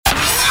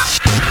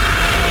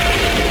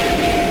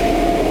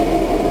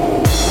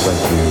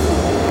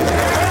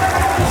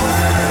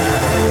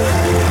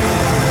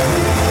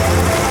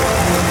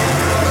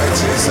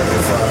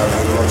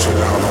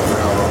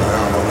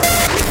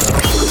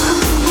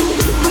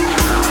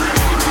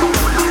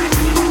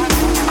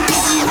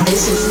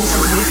This is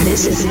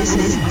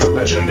the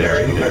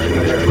legendary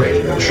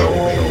radio show.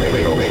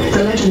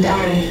 The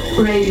legendary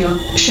radio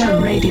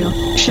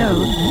show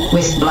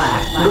with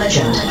Black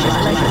Legend.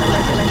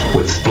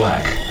 With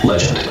Black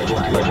Legend.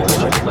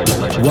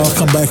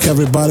 Welcome back,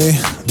 everybody.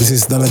 This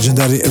is the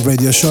legendary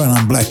radio show, and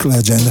I'm Black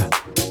Legend.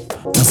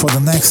 And for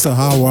the next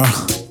hour,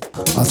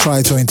 I'll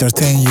try to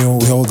entertain you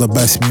with all the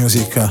best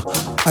music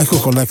I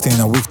could collect in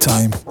a week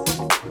time.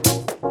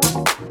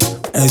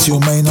 As you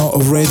may know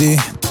already,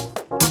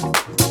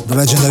 the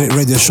legendary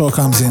radio show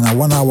comes in a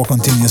 1 hour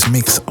continuous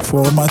mix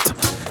format,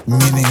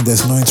 meaning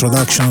there's no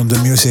introduction of the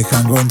music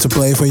I'm going to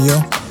play for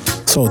you.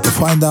 So to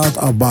find out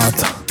about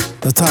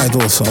the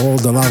titles of all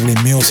the lovely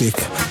music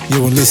you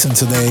will listen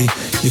today,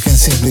 you can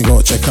simply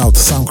go check out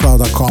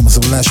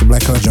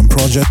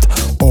soundcloud.com/blacklegendproject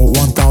or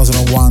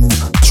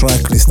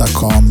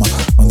 1001tracklist.com.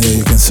 On there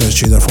you can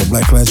search either for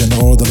Black Legend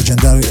or the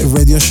legendary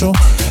radio show,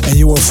 and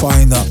you will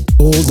find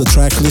all the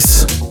track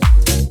lists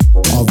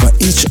of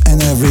each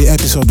and every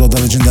episode of the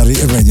legendary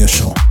radio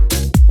show.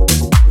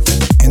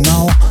 And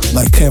now,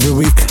 like every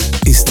week,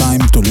 it's time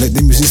to let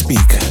the music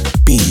speak.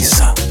 Peace.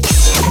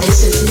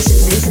 This is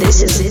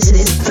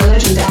the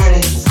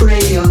legendary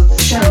radio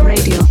show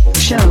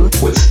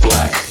with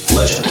Black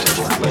Legend.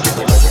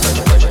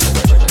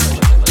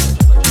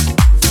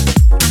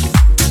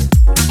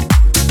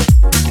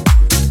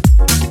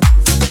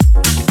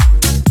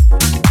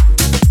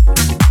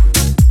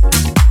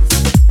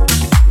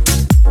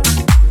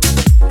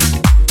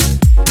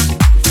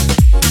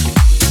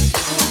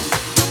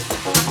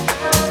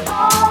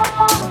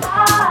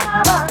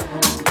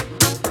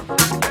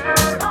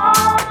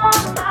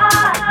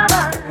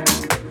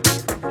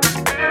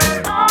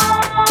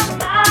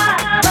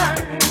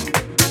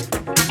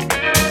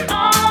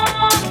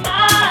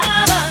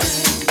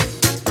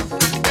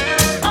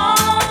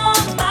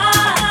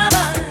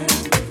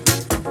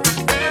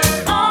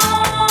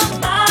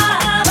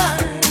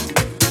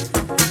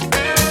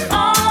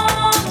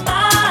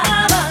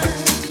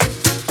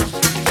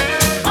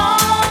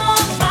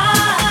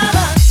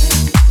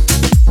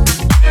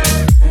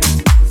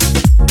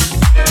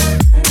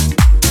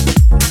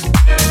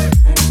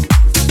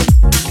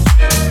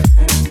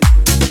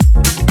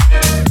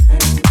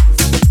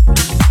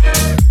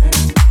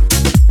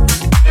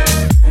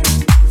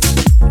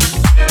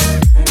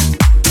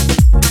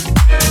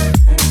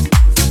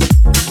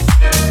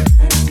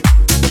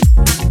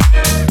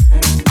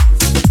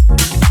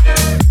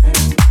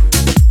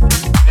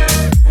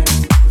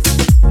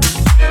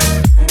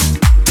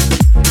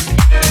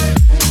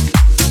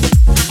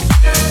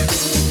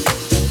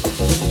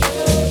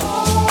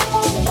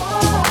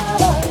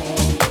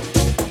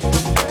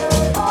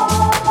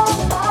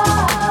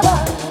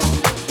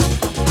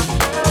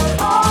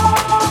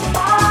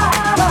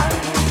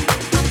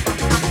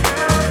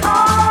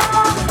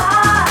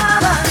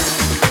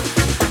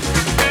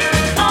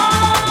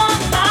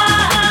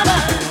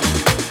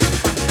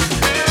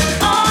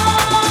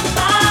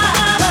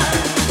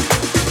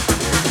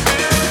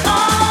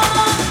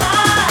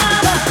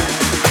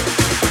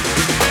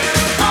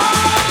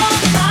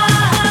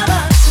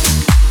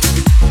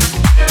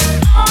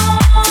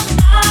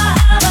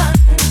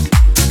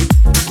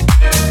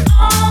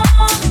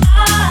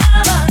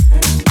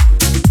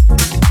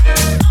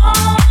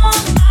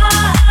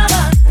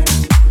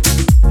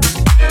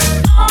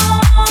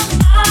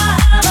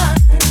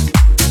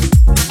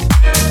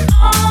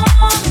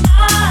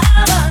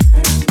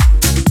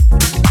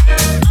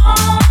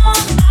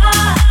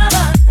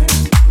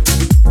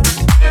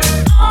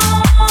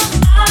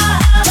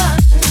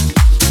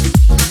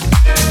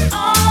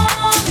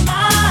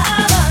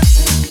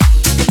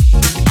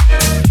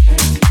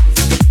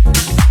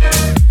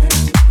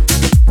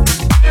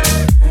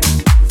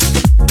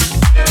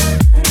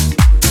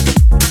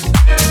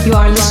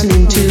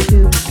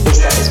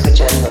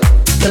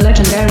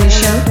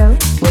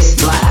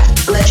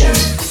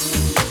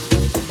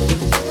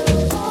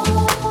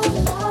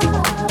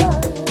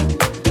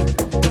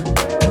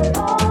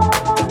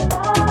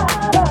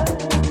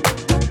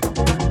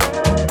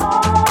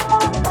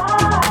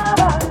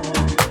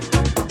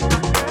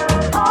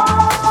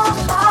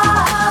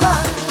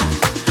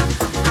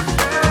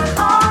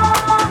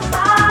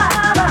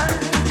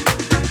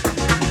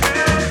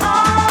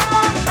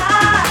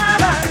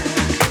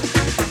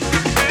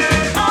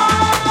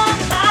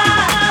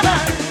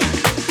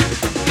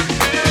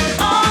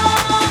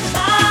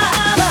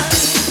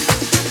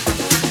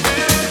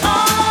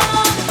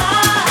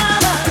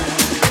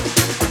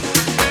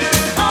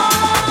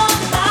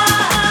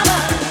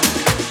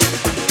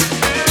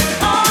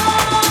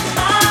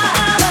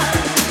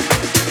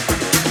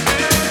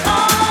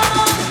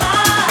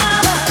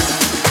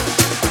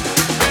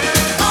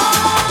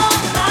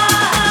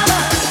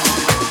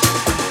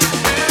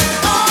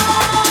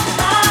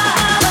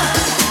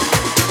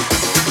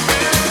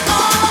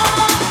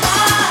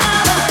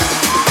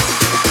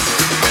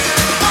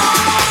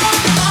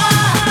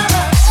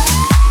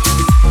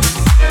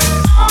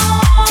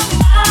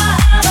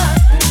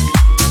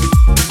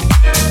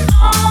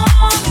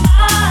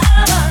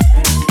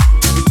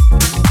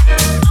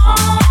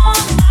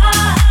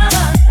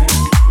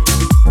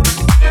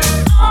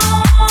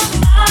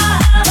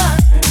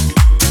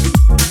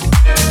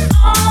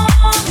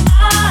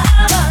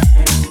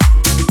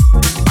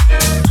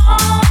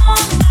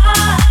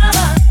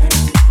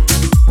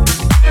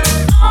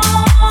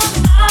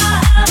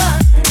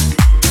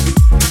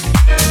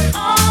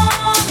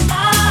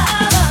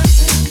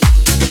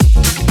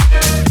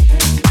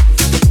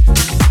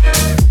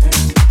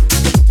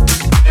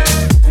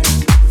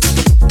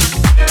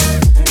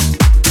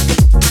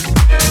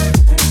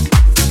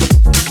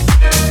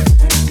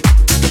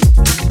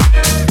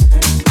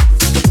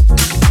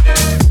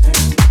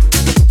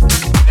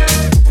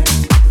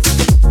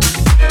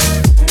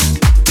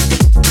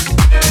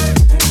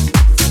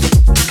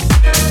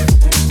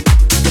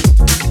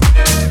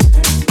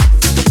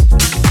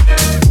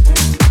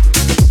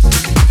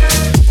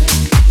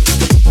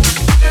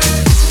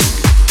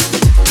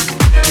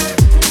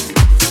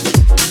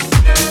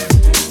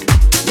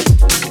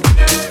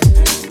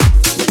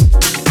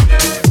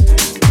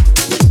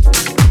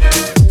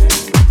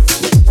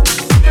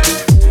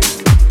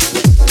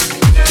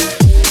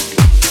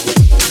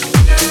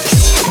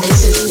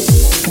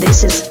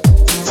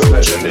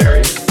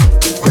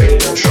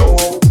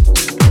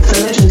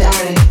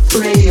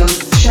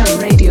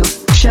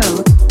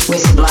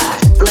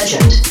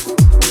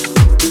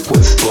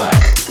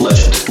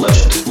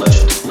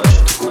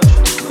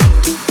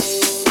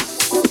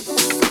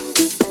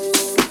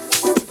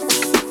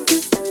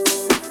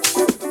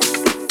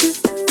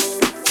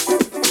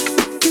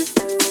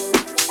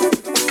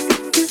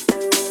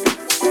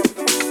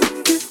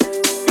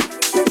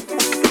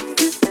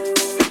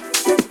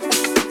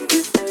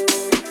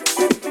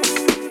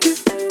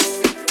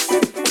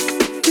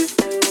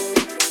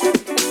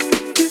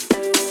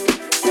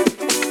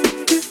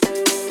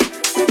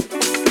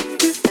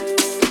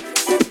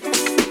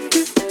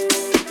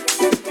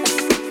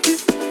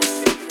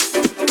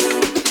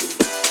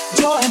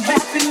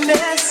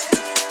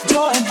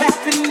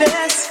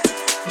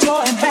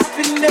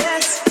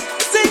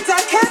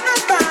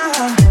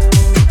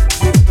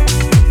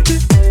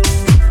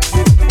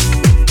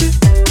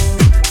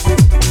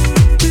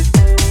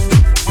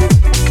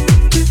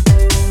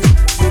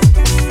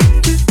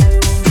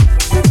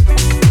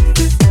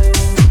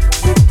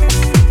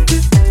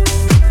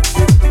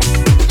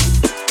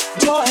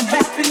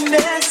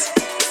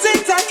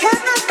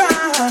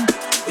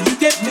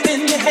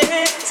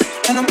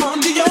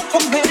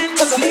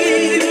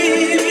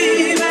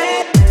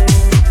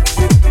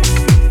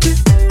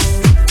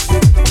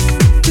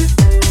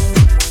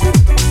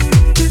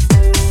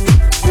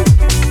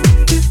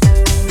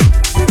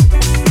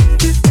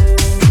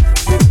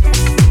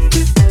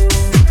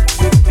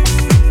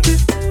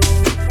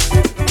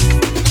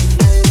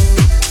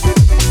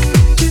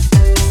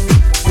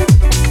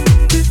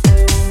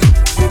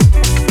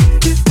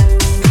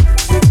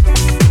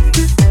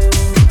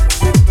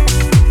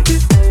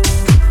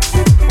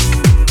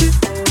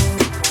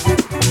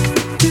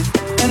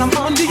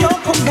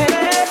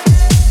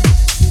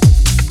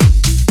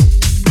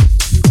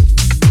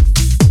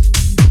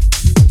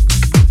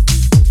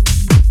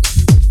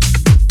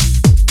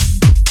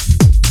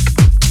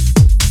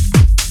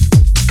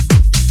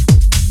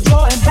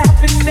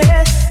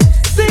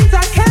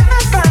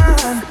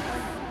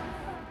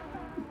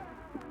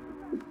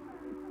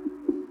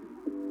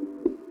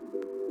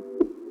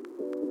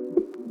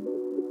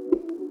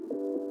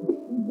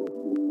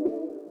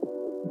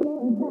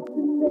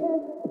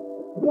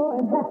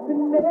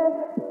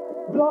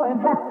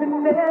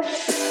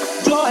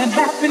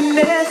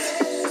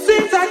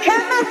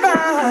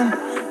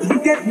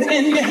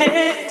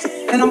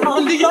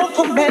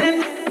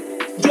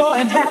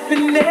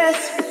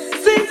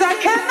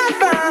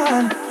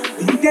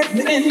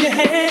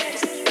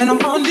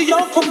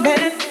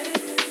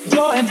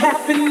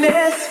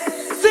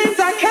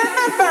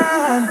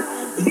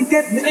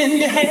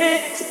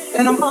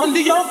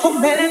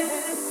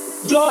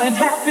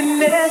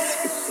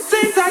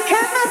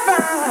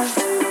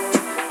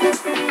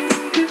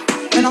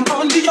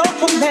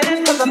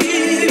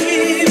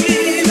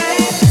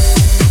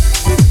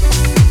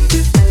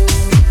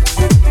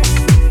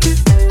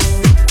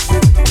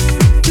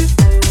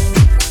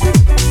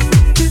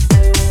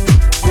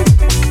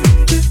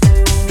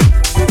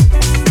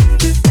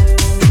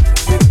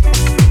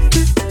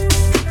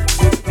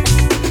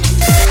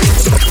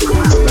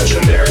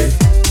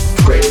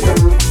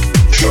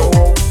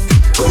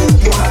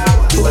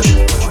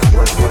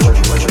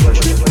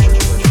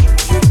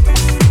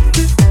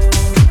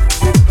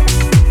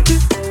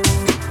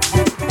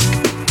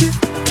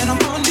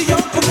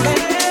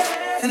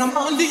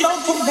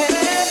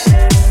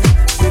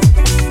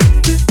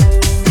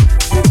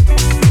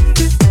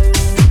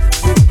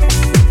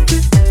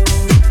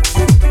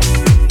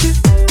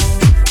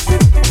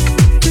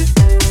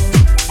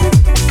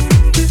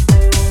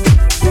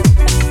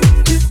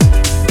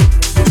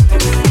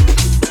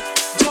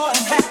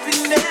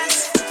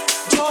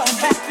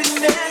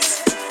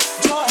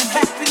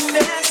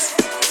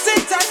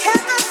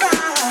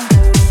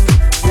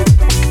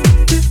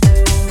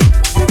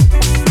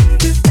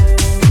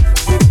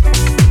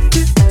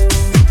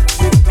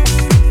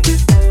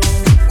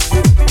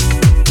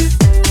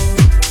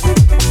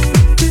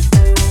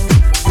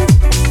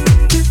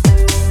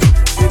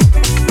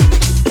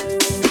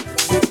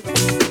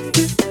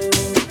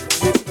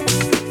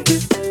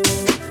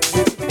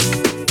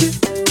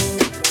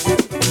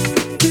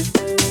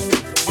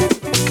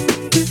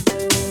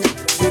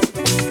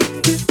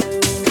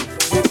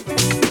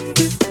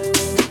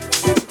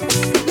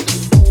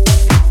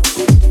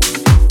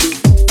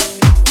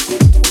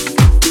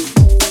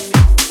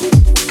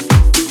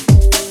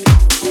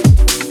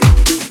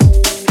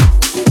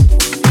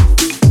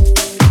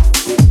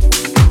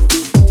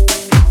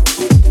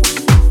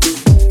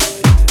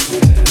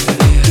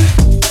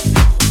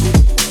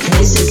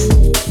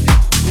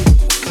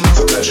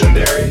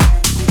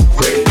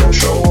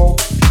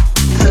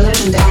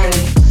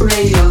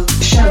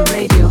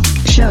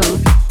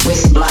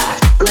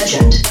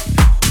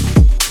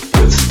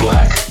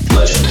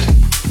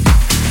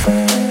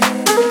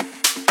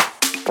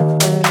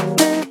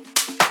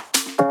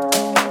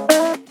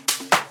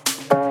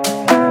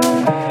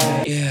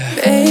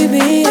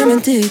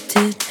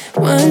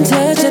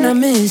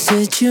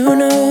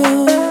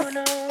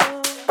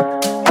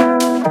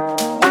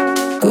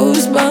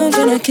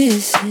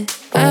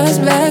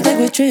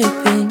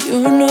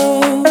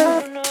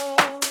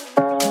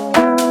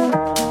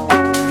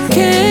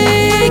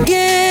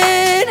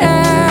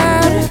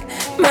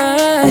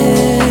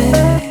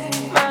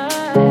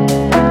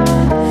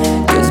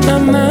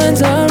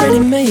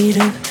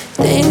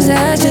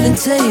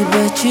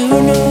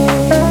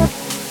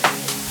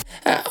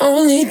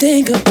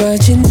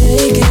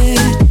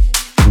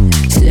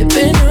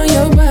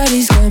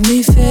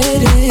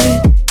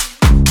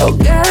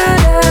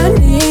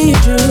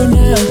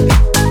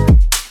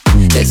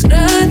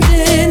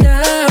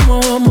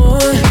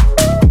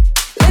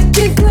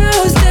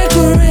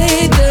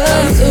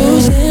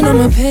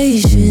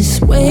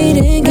 patience,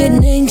 waiting,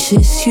 getting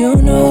anxious, you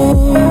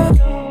know.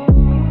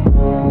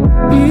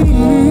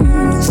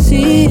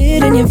 see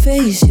it in your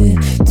face, yeah.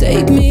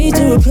 Take me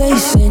to a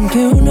place and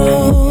you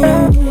know.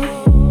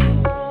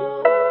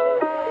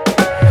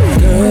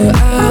 Girl,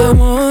 I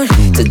want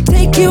to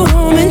take you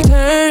home and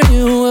turn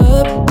you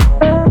up.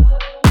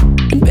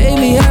 And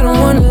baby, I don't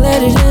wanna let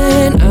it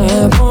in.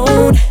 I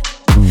won't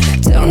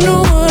tell no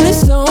one,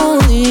 it's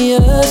only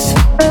us.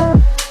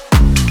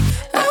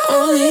 I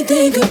only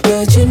think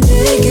about you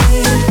naked.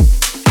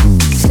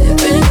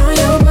 Sipping on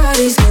your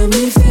body's got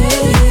me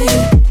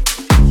faded.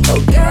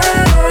 Oh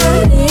God,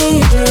 I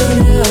need you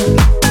now.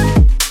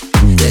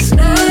 There's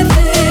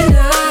nothing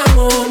I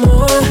want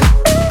more.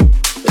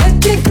 Let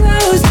your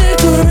clothes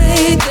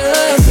decorate the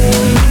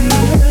room.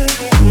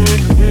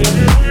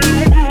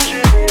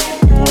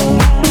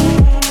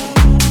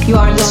 You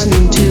are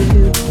listening to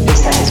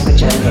Stanaj,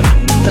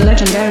 the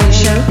legendary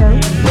show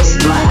with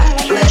Black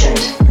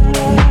Legend.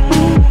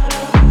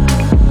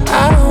 I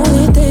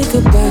only think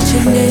about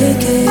you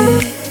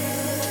naked.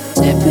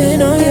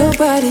 Sipping on your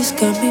body's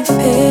got me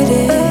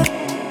faded.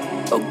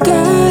 Oh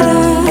God,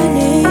 I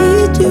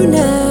need you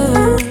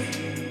now.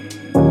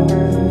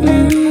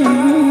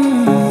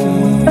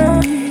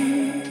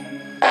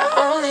 I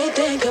only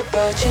think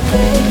about you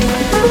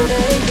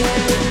naked.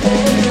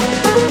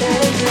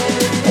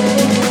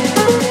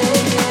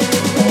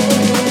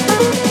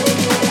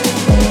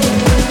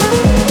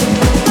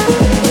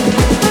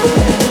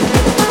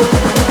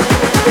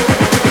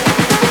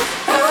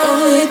 I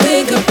only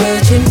think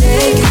about you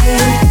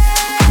naked.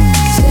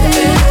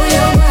 Sipping on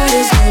your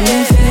body's got me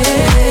faded.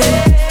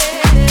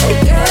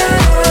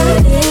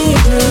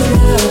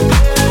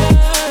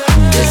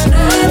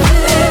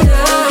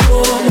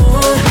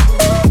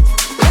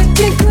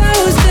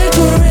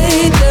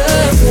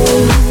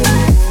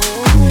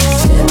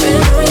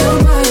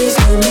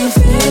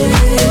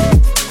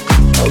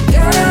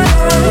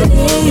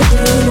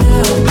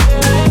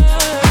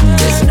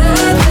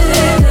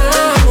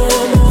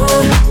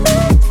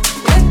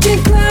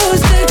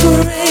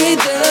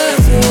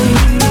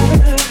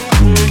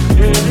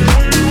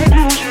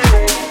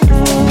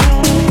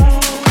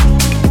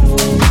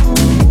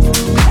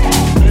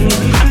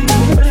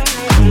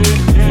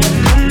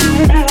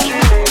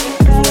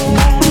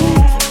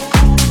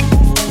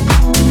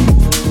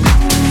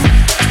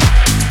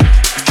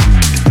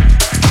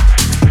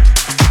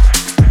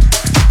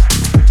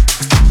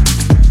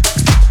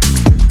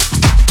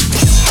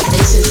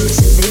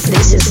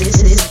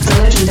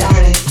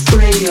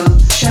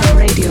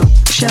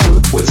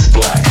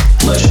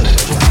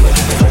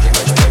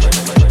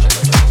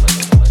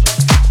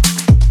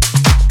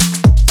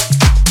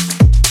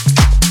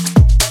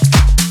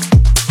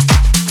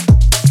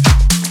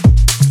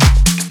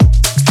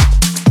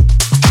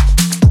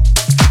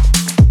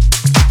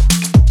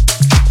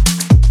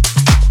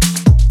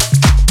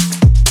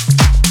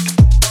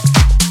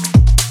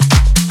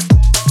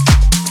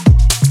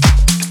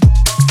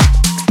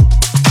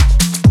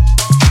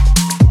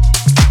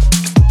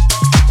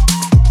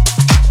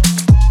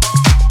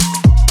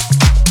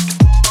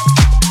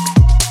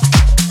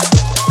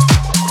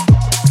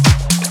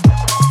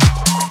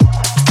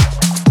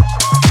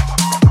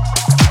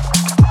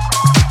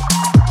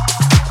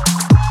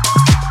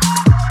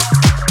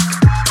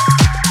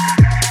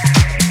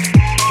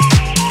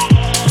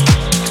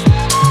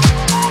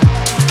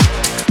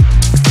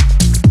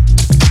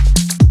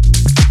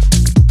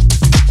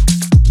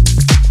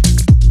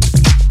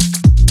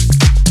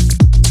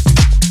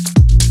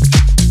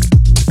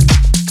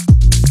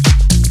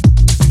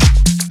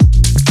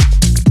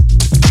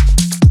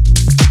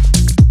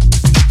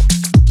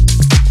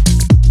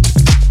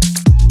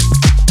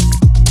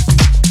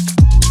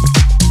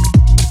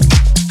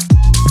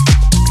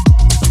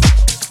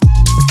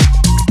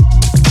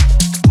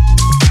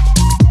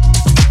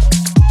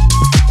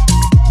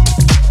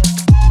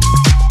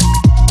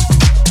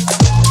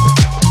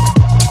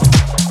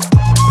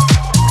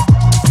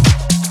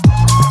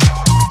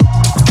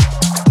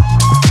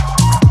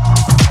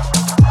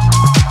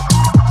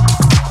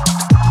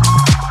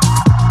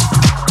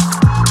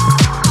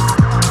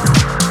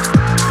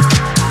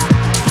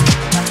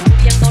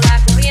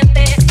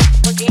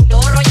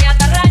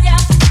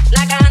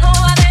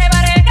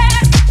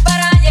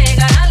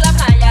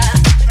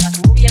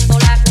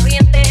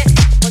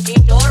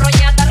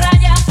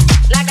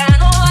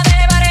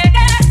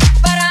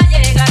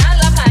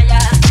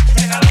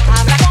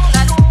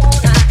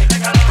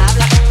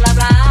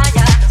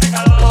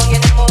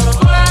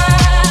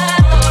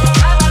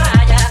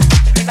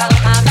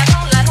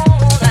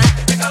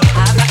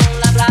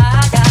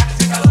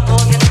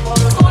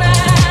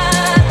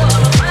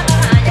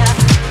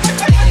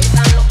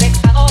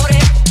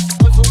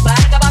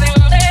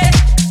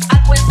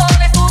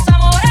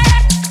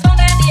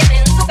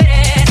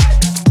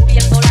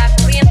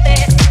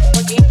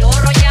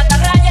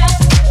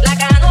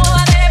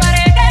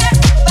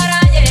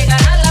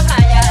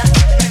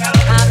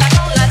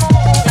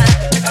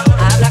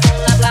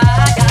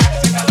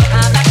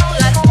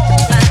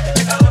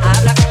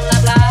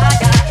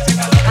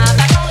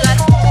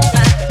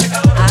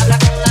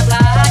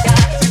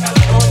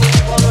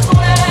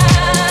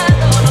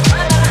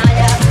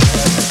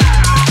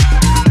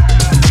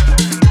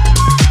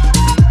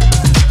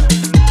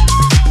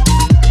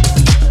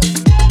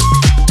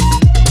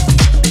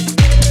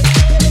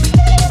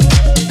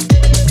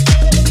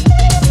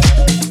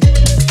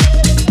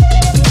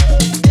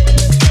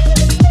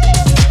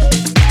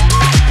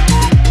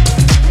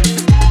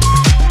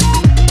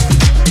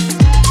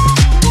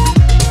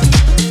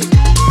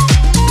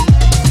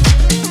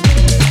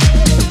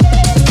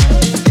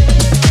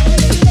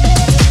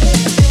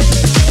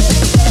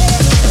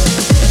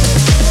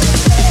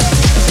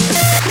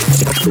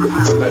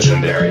 The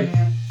legendary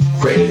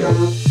radio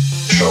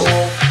show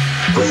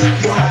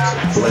with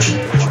Black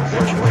Legend.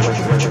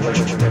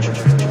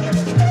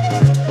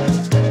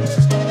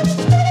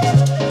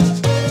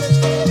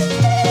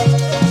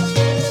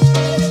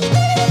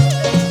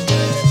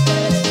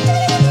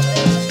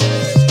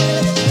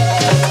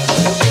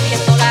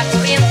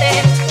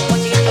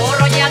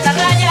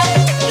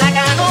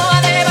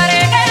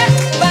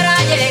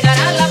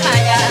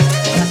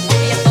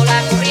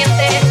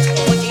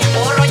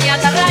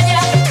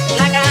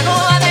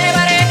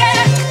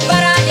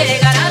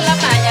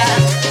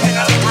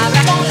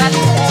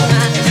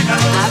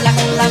 Habla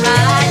con la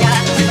playa,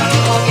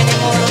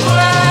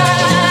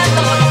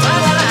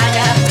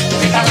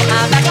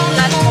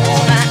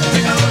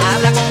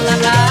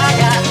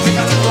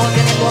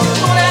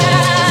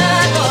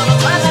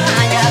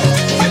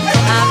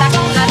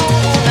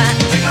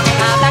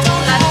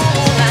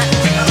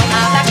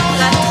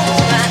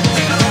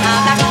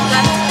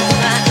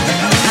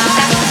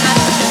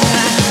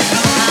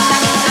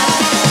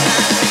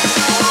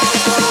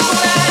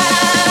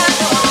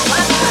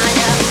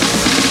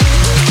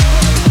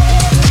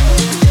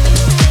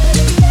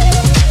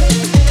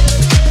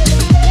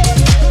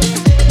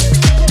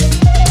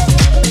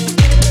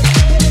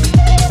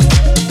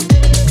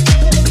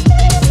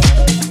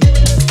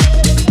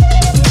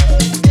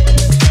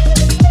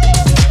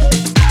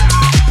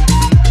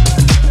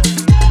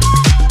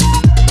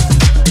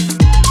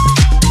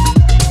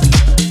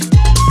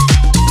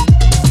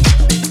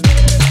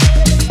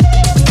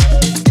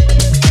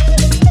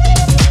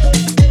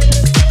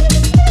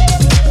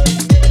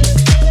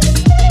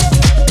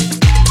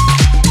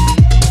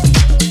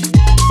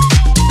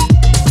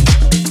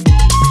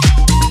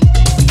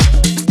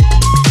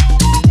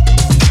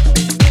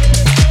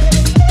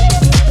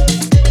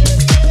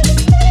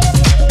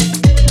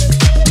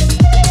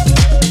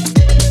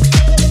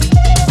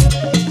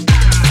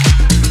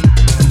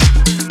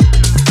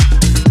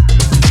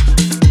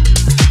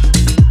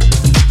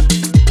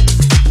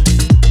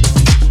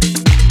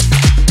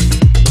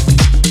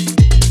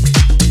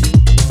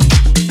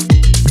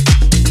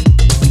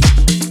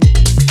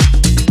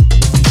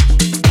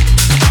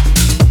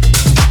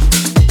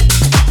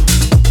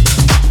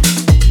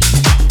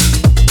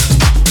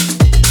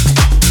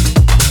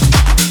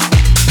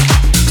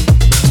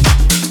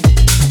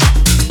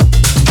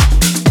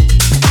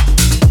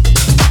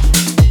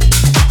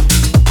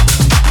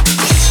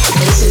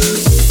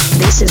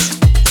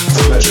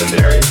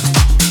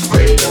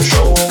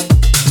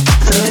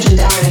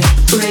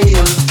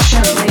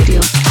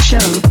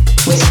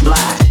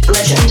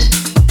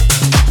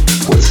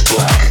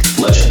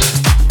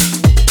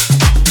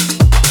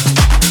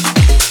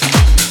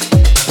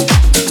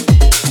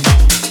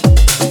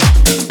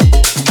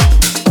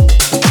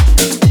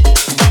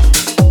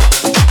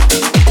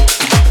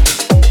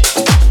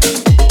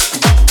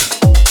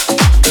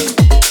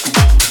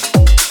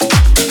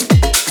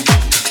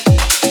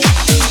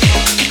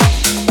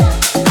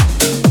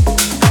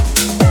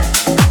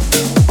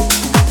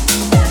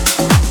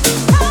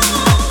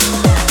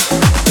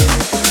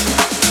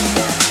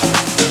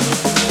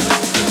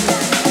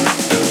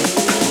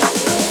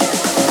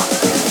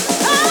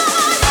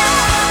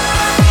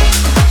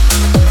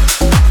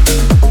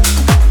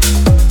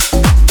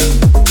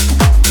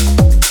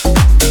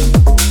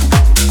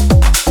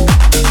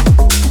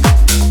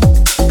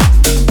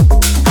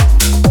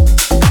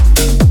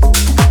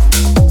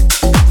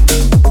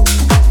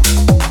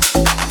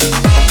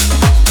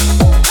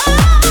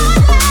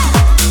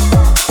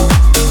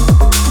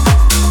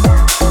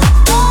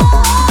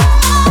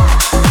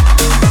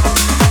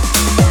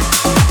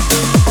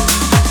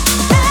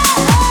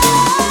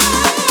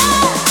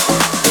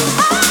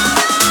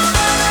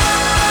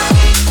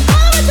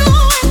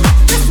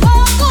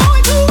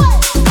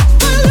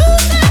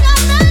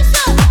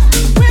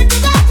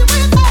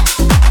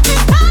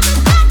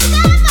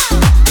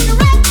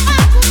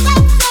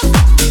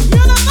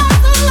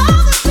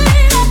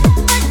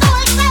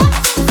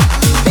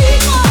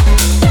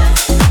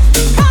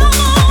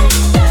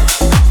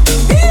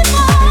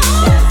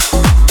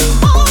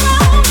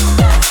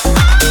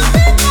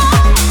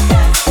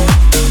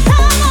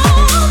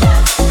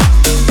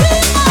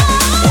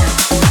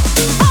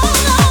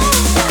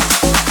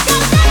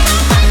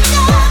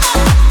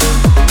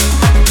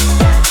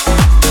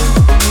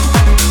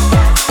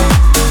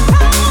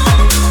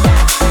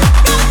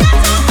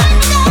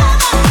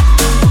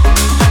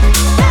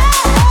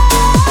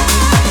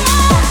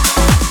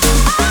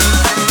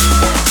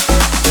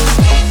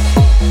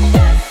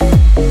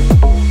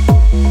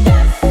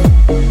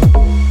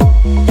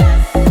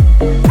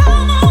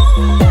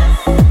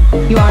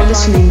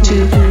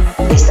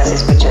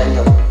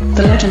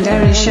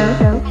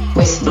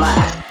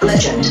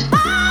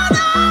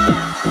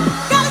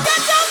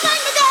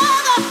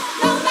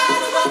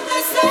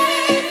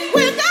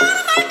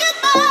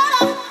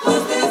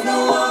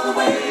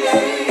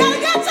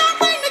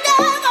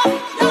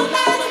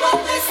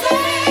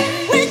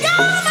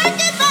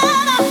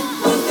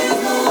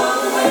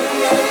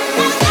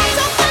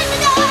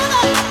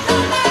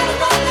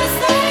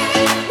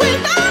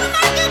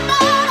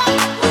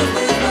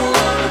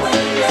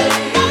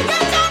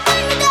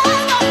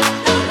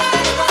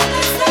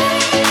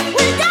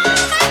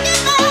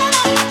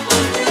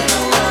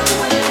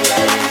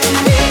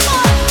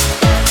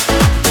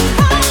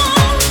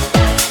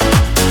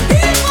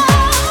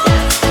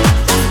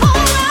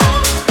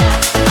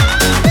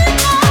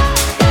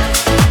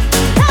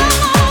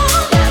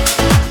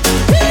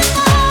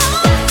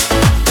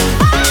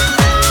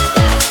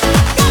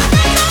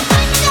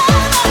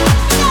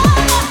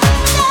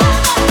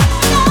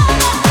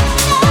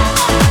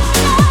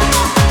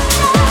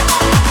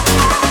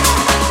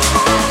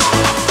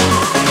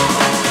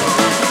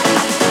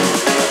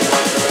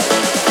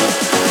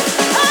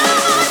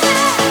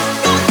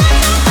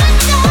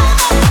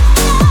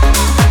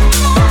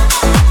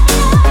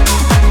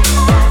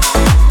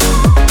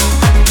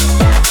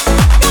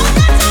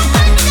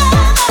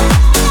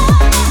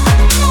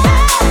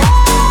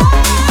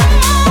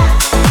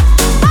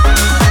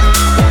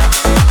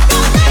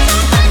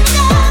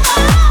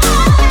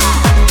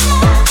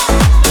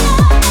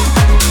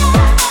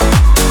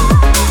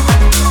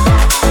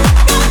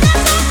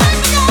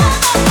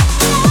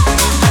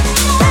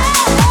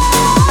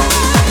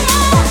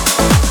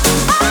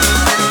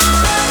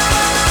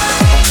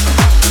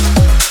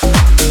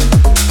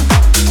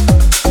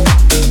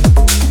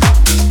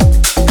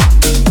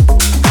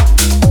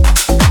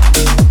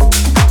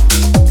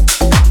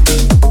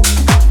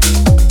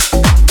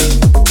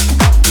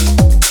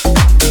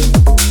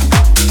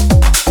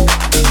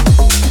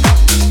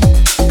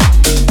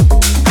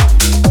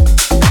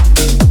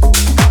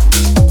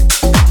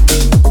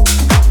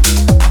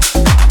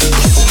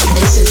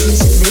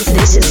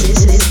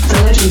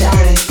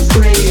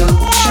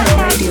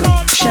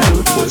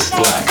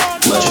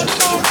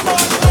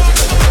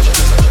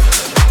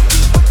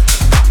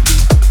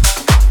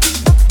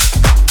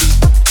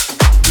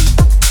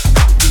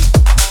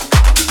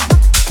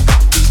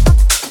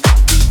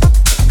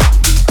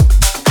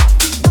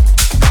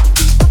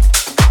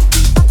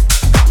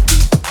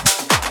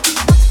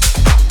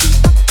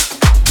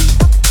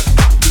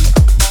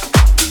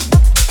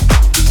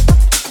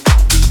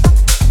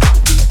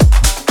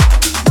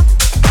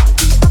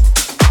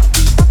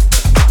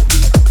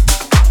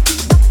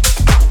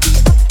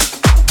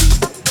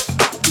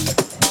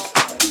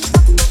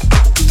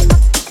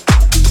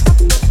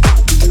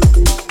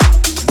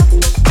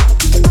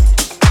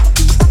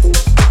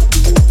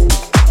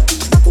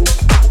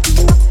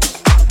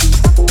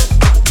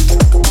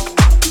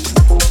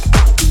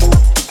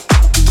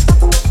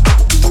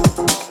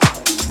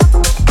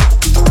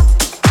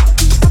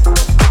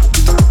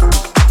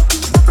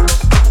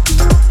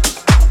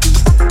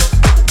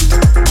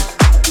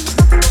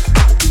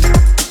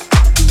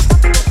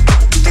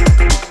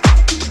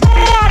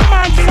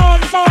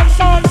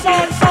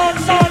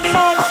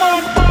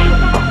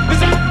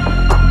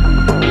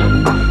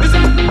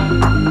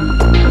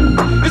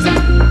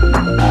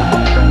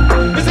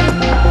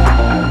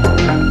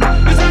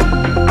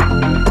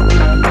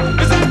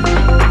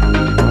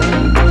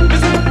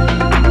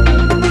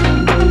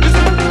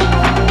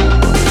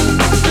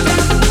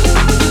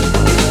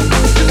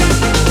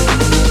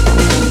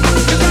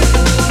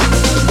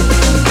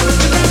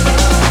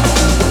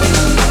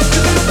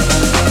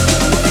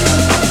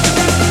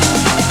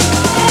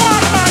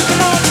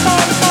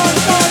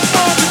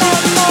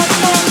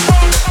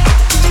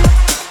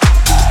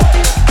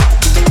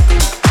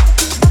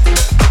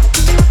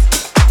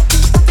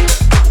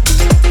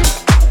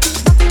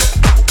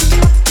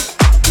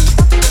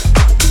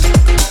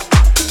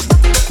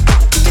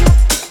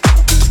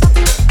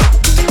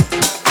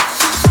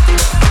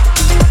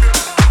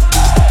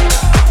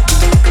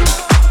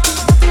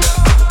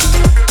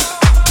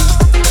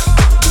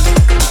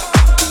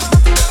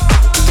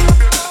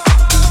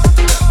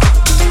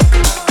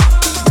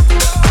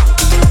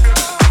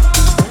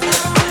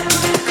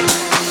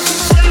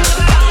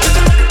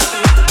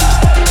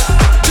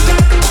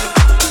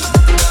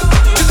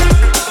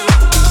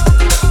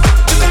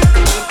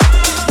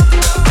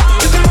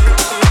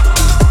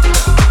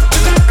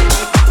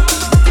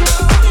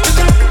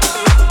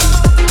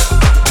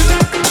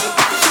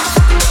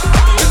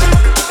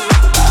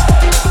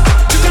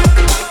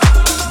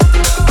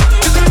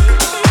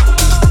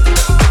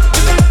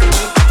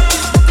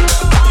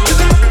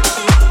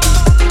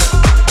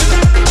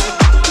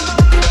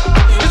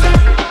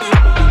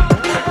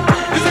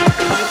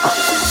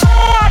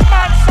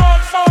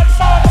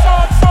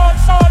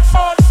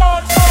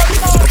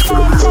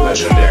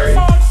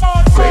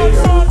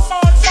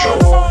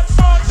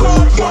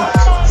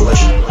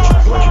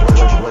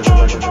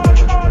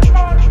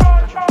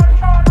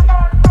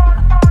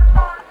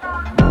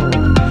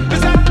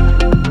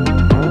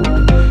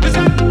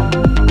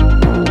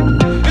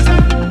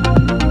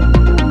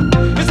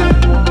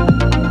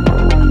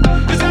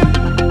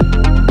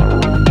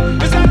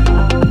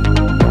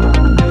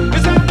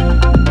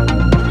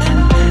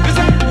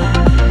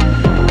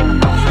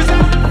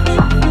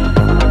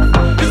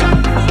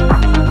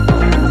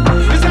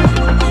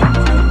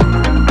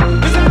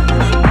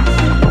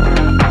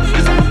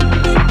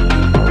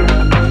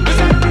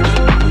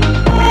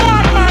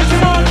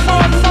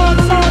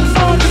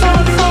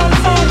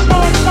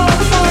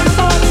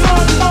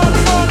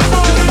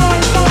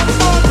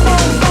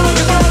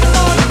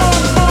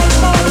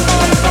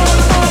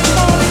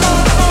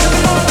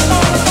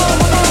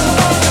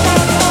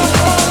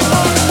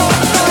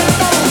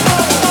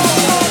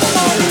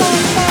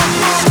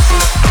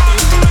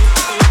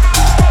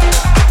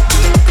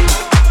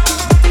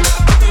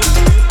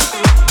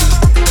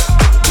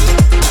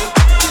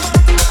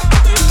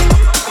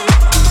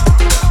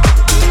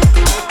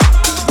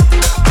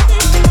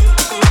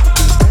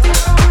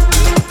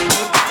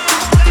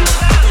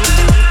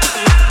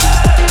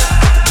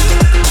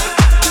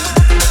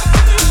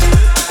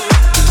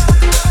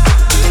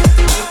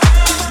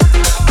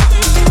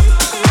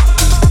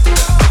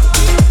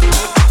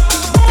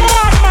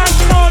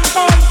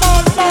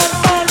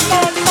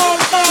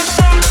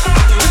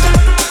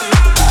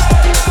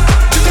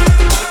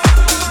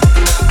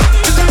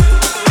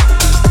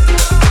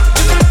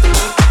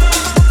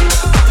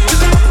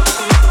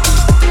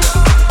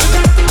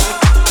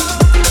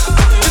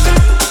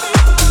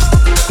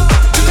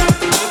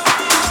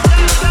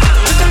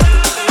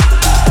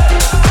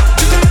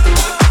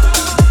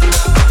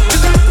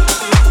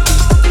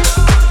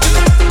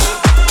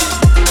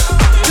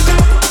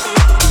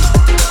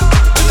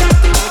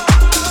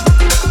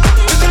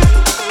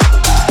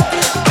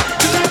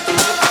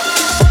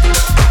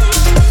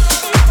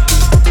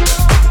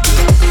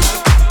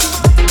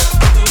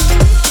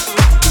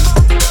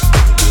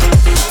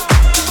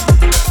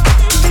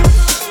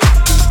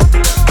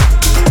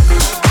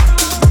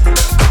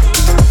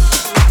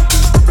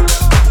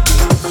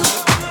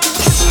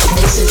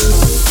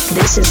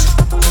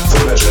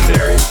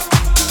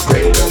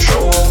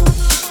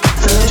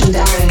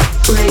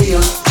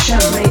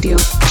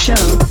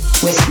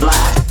 with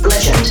Black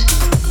Legend.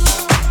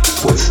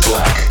 With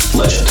Black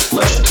Legend.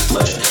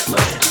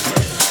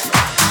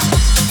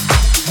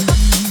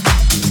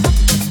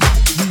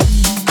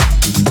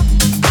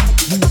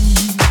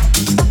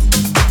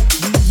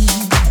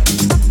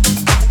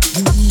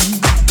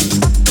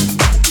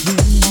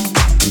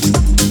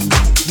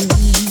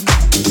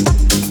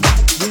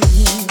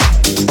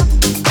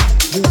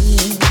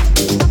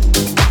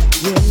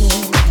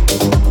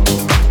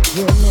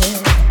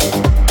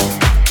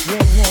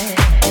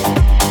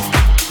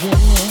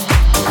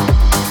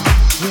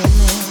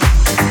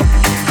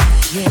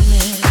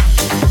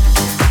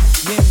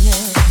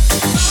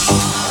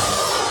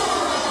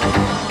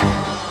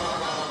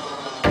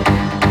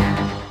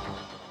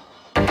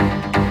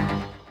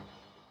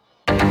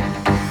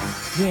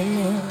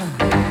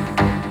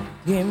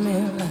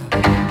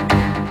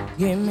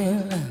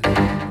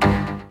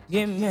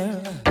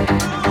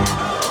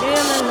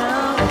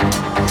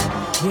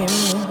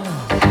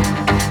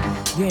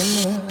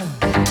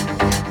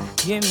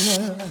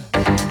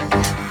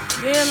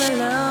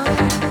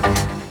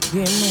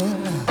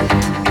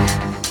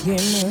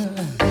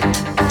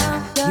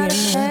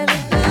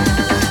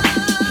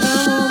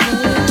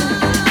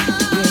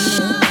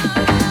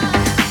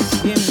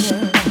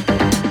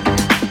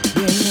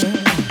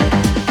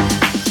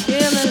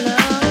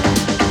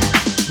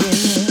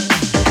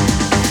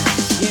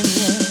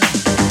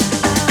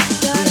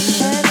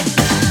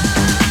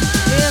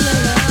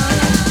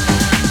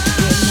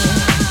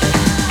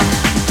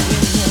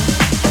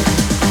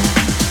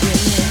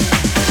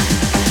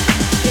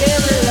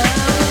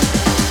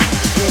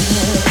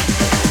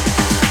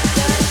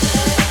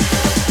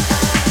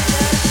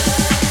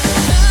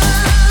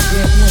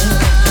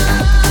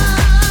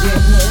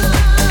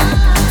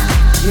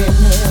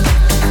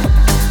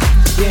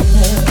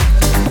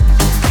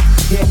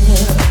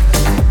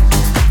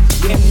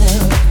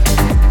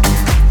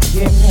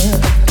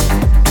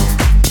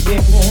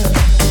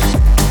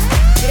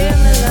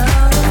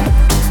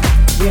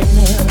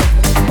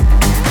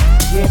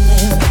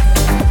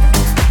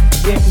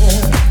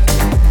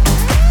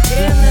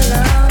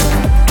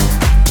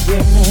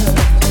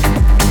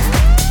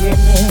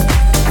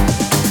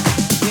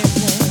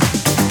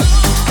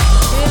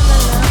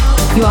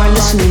 You are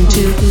listening to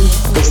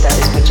Estás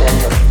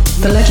escuchando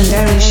The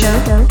Legendary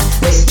Show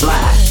with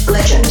Black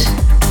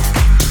Legend.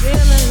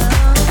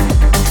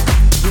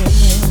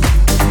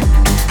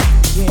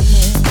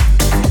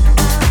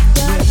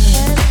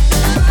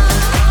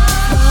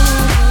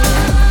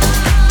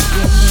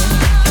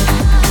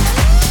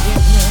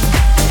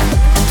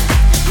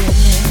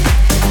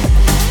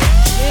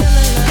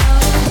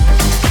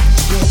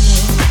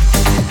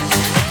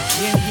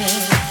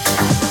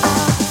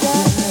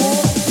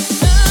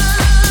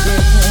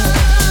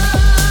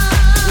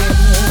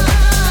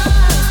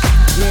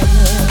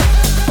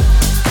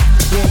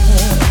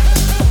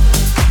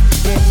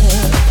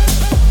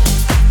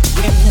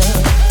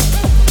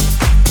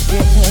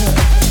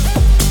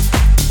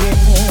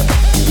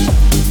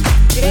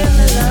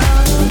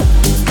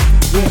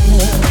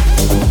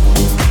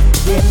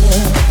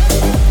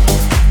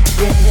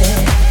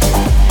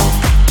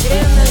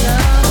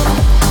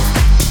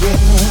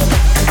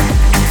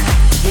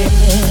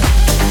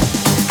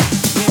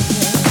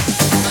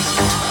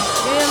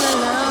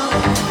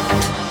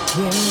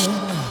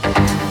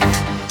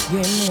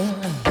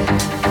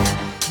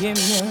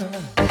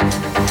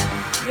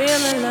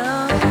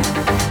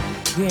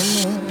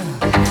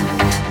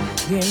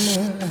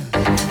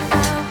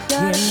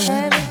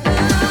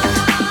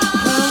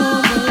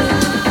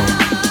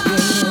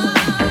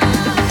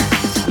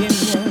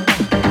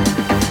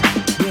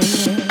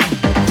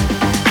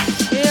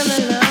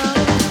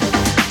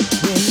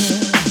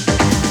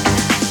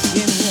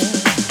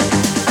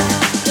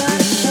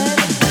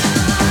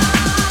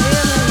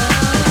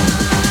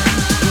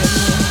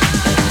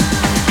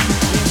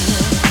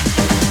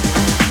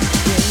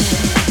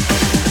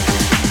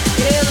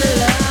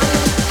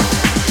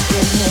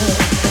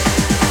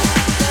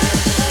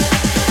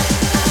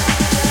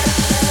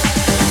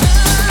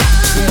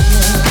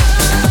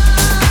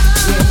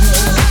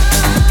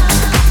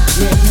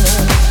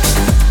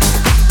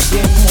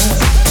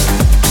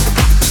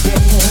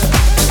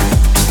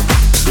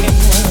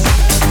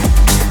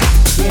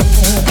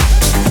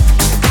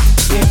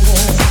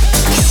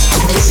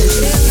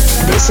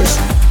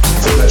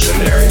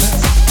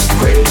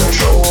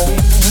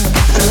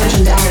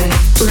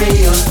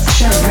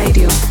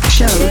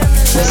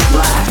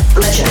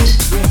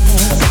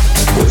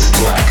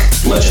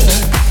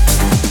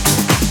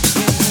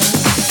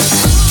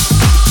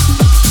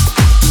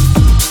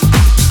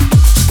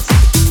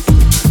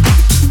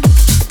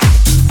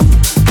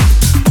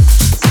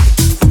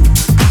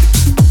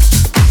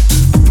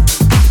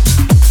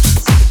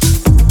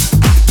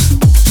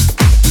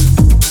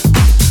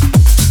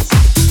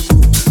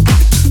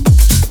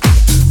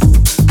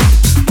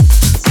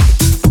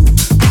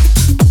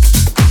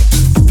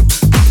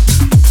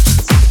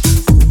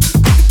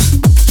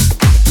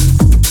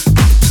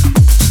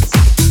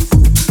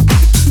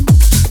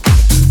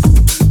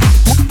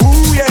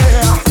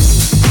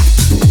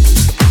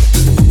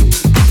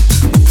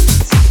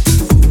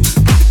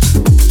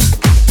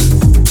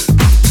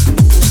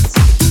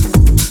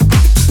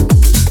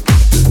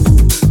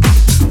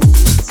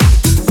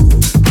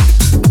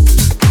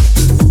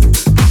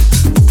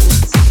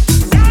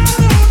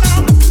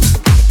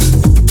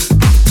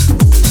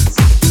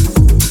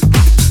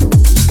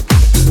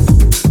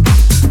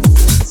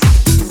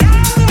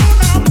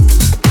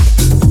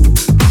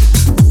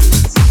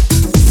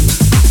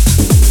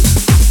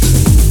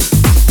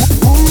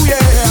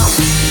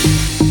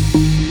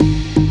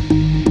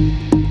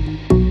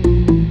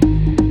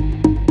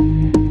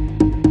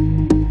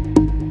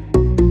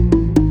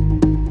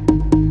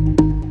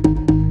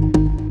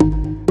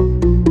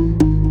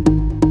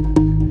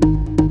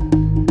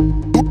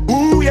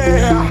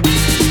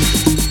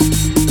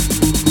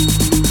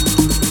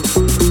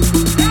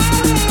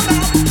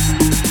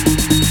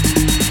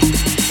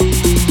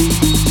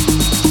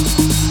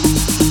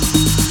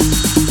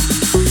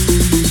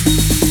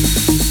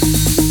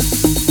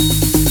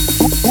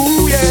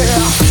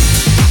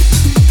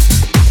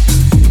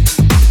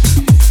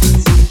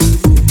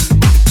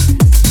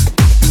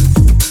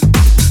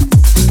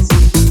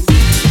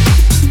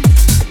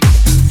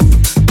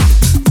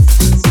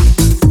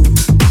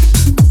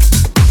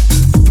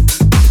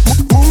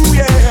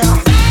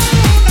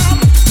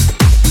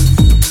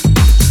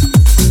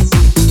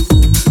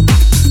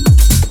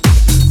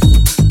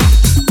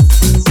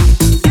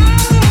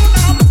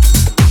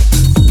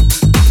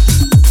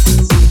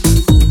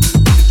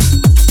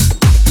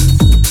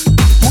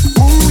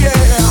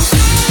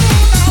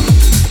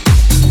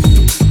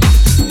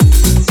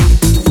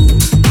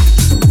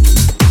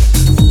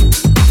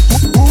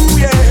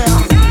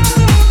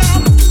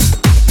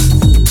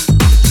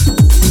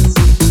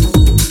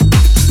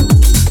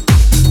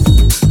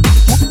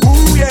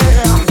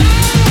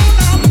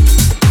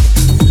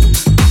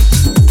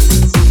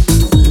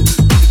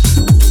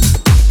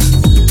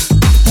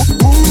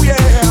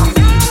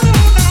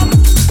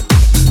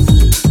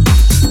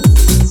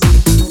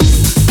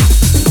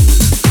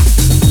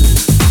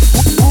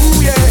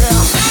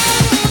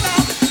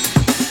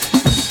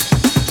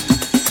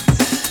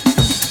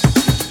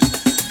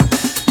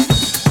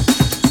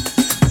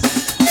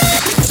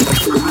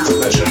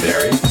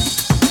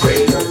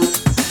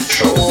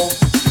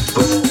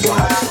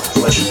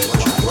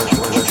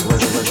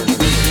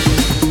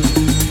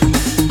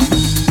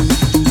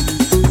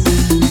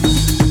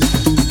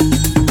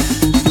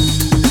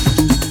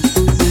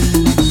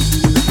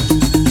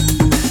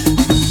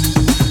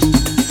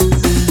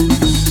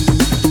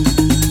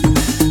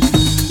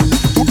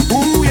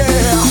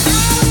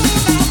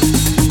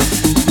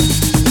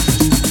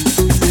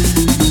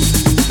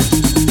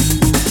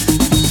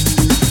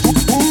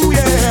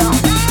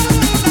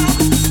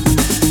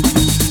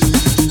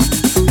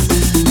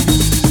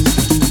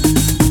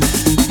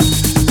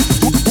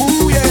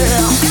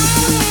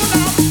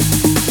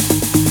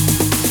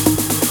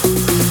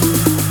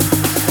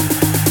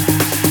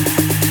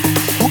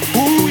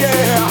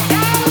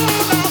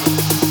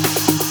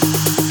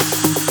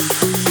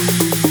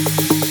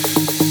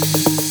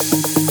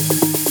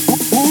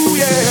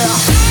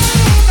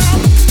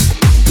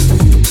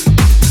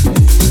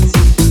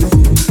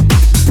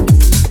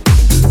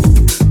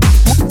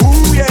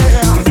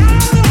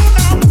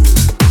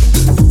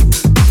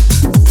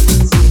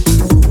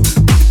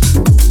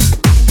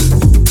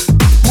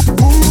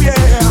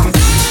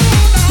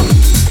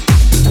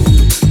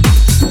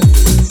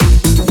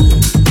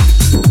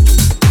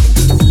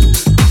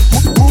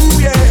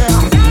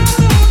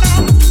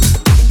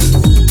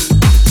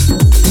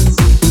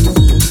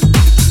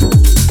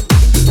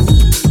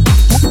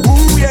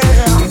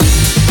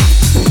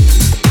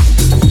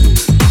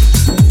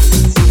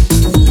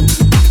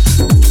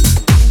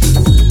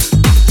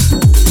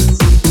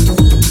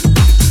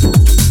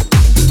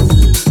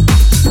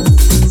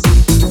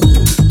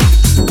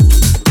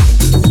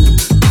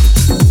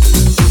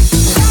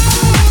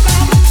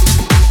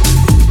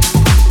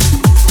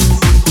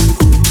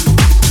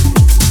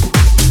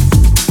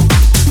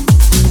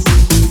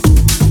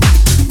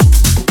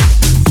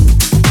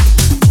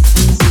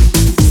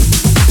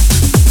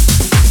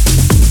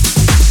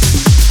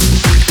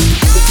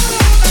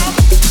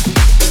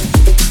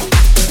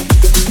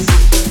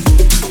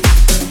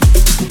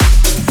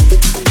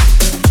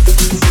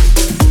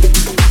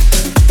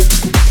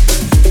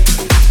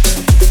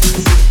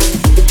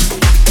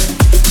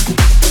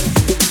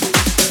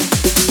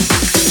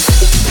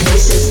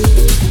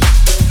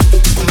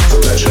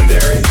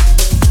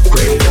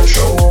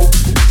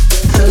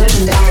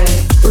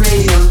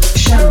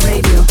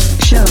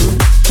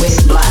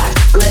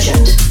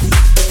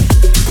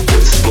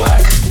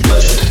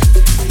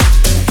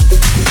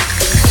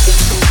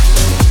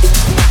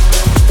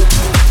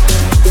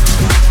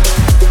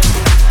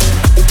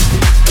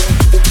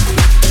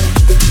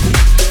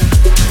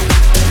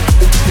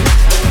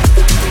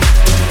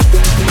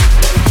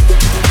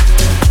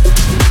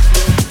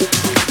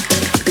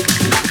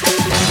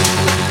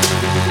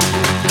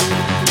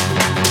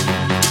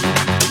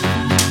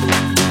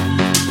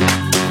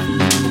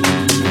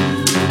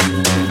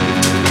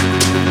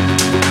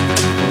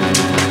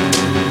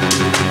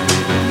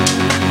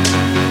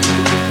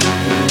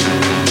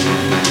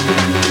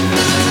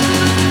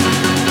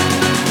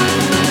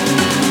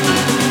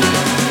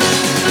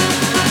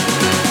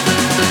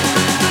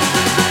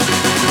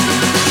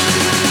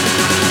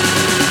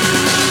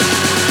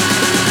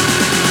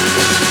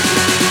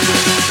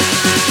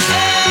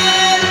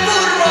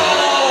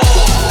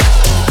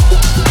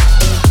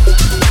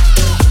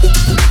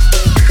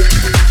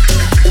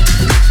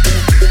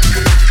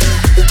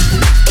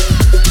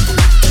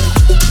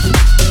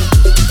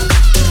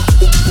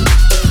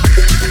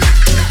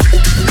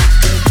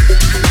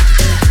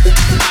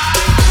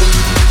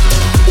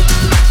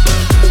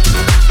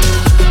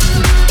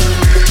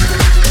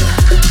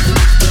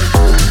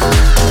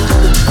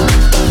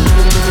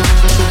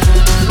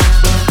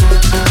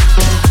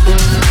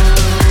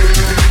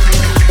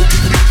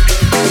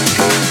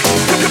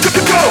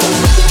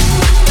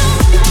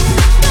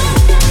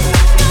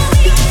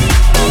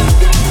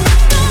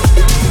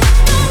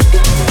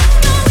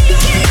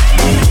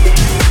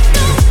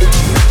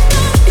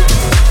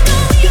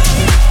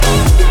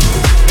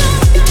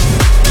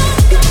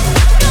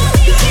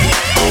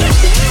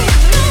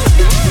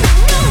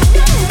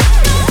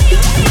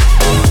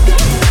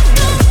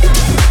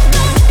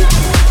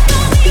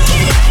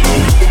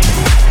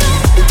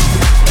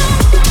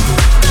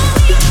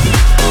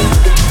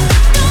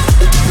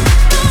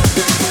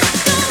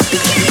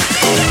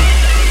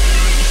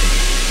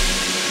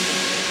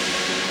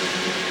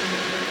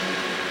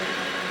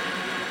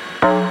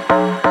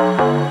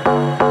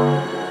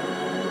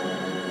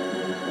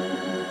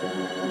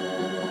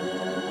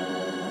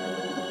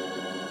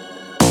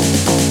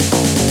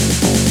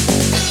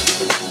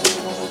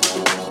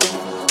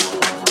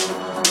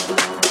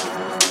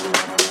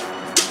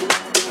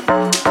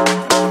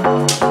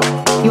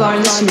 are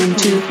listening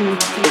to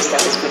Esta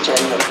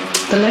escuchando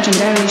The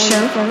Legendary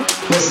Show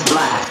with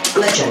Black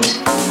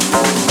Legend.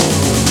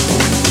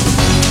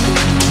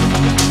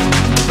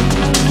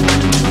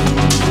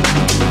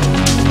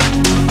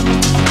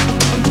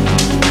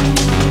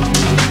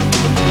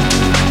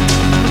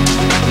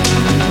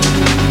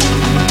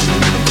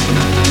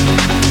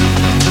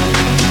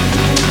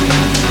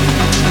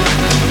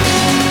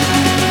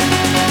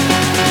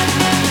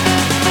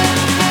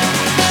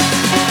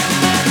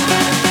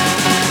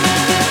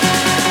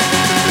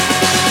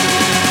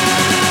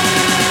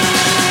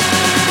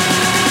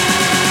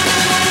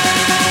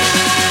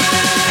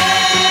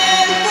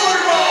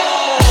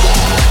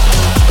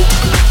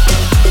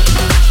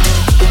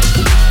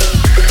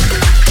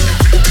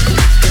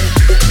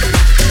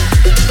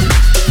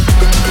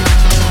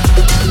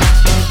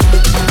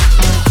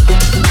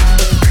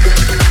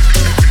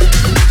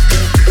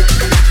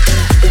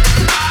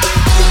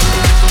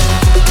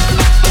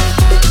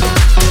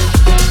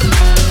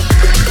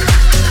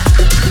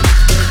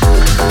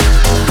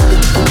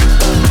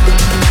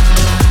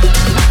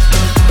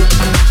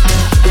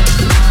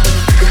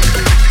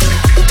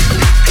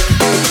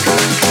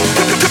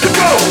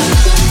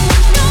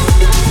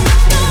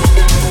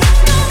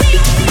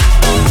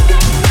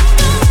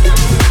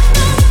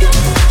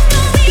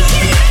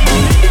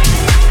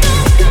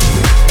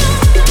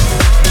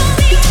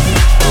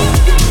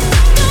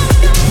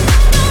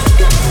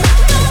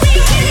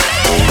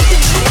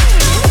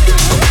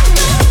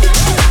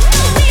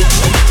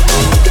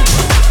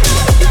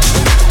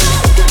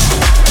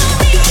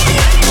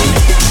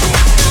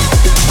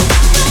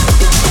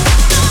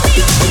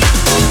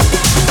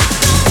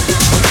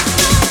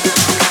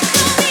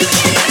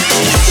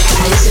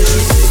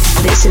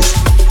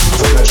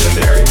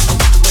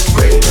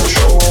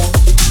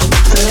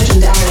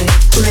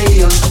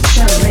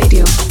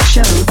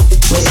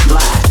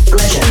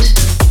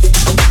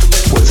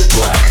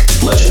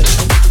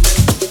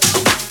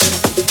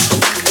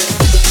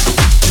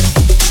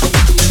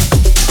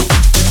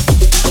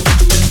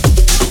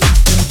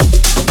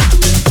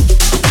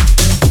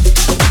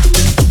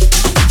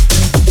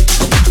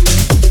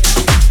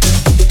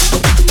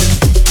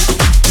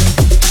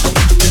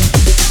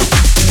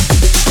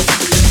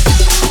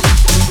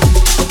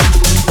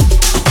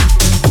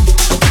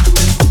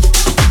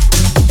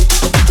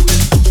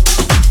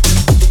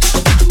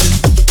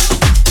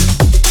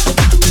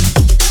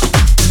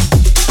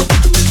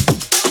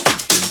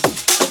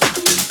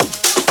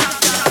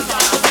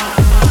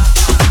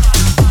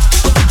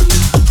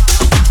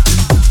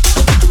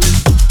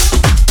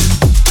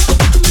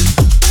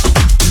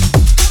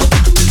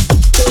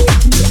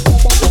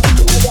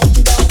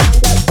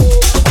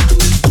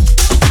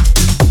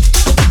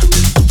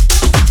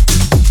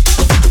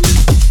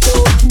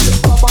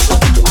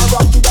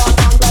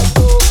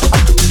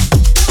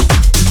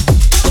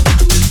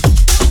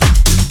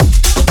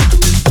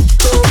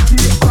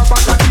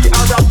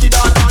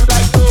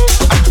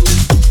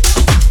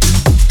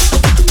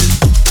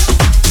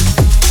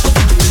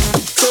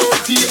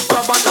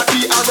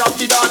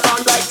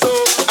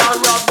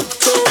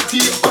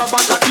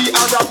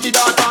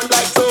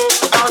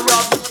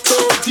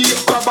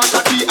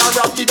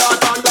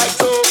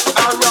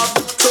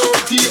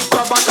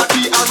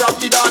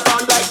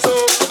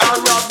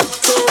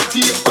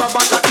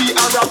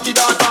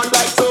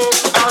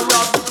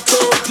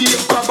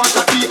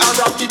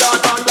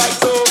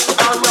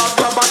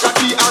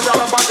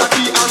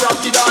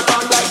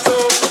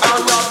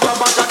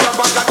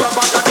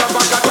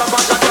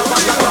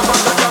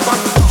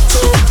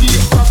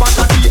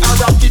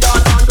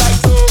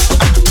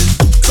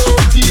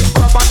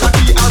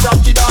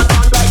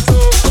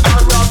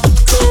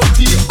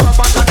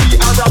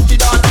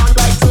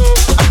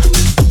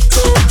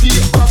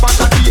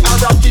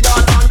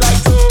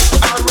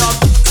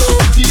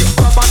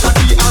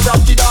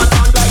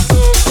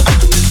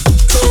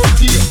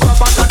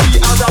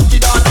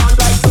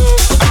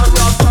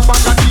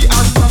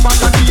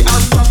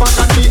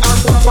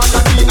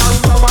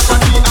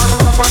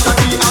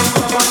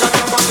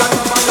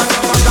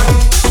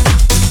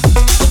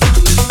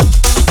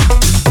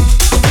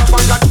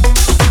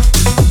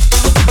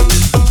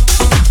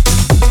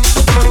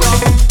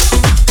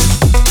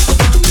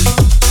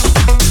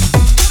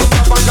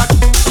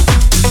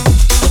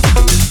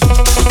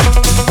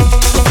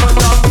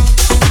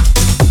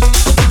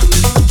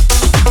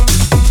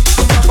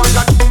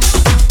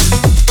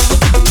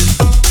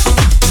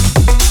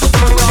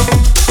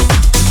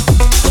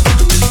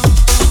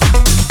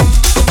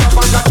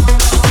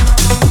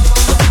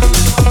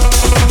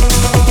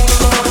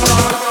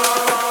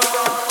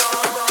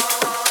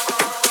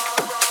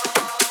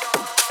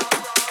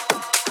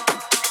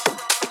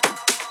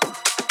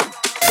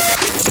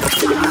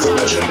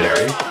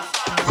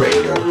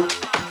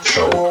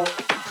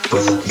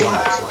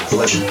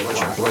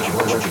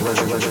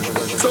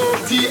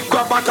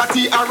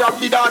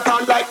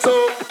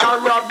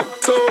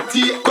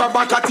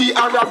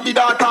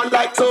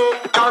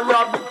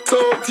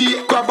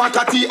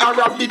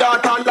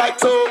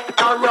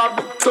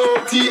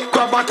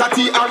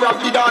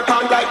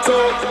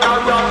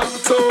 Arab,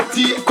 so, so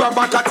tea, grab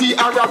a catty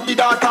and rub the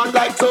dart and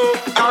like so.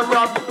 And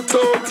rub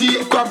so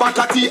tea, grab a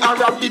catty and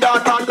rub the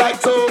dart and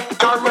like so.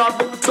 And rub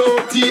so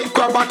tea,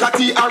 grab a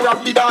catty and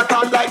rub the dart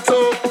and like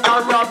so.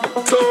 And rub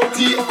so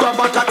tea, grab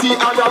a catty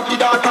and rub the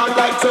dart and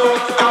like so.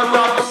 And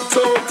rub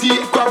so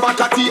tea, grab a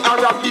catty and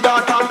rub the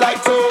dart and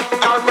like so.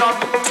 And rub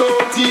so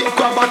tea,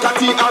 grab a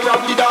catty and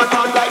rub the dart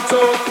and like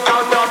so.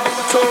 And rub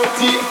so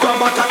tea,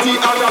 grab a catty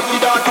and rub the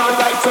dart and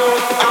like so.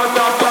 And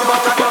rub grab a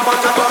catty, grab a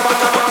catty, grab a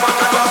catty, grab a catty,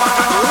 grab a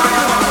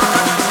catty.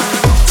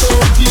 So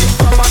tea,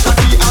 grab a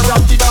catty and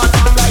rub the dart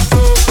and like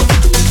so.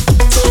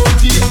 So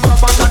tea,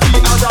 grab a catty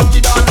and rub the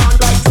dart and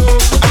like so.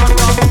 And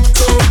rub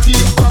so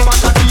tea, grab a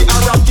catty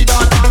and rub the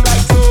dart and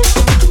like so.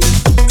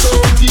 So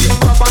tea,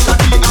 grab a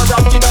catty and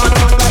rub the dart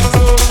and like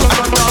so.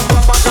 And rub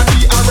grab a catty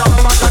and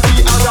rub a catty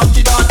and rub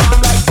the dart and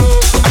like so.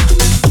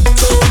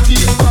 So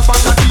tea, grab a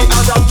catty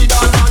and rub the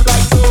dart and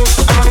like so.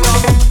 And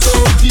rub so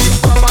tea,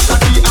 grab a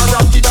catty and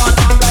rub the dart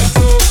and like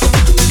so.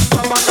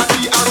 Grab a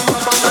catty and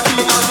rub a catty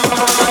and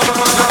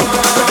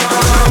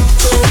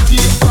so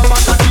tea, grab a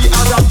catty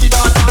and rub the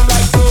dart and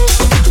like so.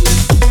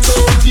 So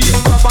tea,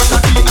 grab a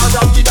catty and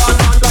rub the dart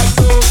and like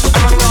so.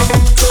 And rub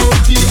so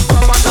tea,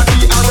 grab a catty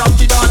and rub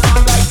the dart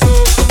and like so.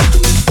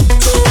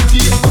 So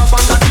tea, grab a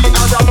catty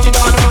and rub the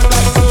dart and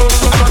like so.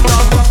 And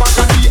rub grab a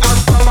catty and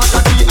rub a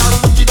catty and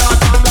rub the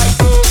dart and like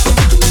so.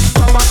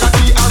 Grab a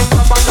catty and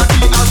rub a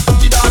catty and rub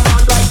the dart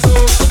and like so.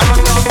 And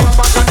rub grab a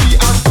catty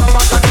and rub a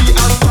catty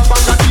and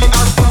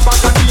rub a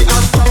catty and rub a catty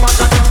and rub a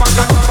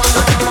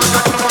catty, rub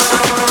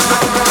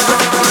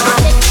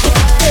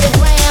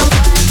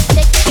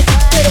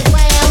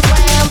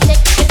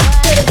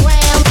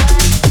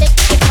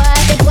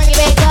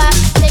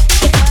a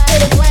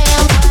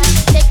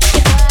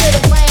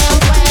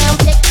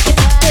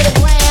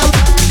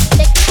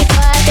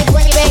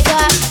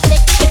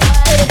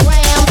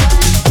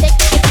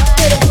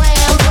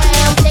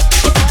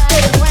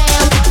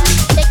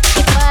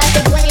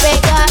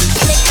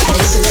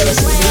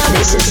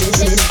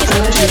This is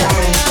the legendary radio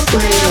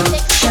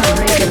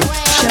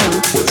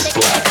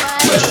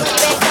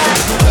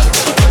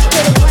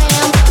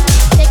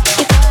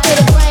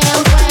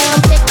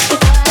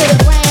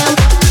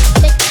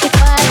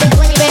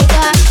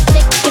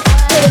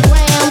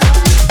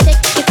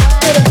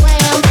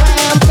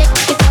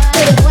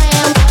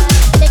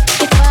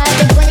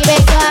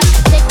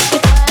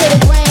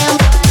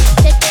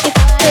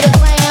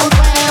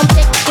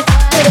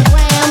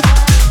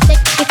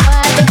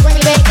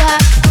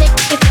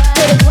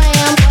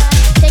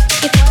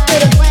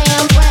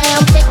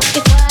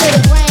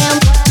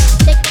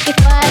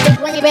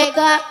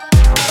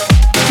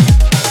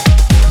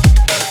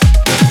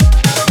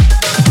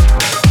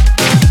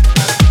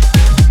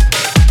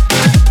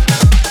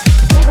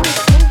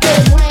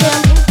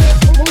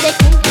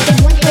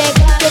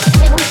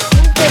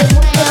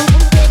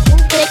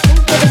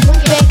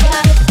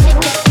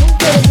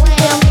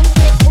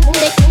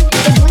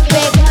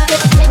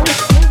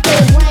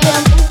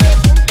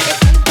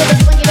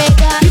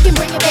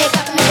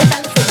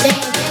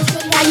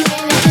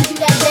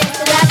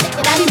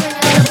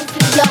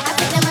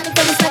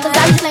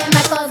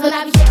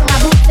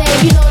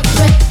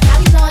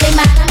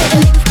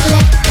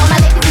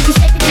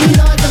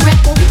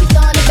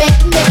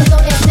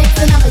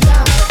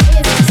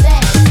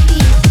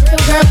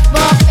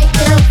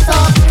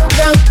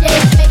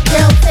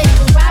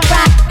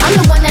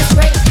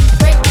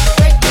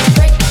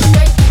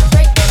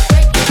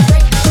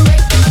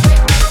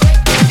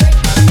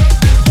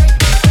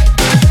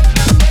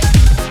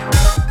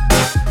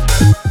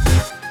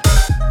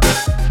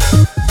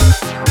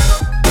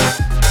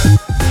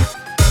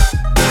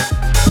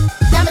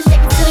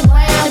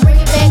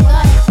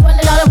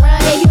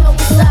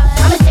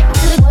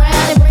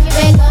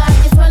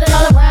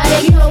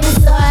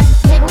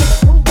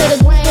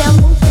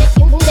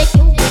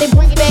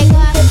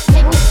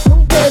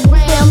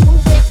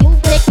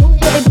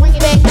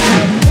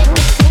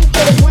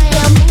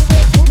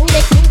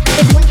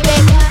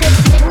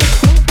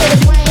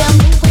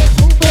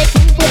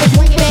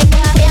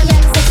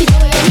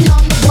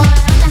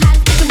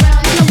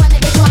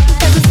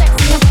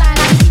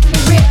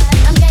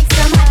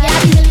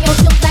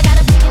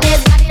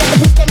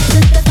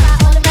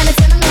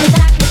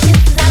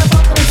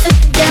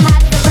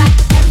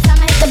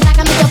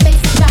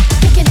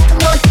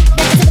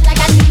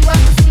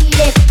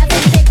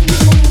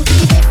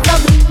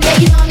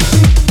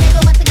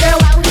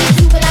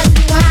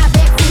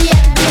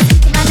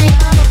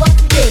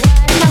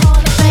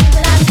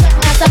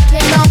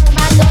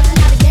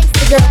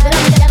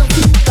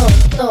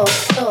with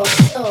Black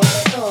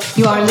Legend.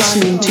 You are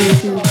listening to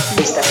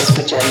Estás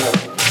escuchando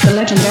The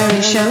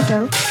Legendary Show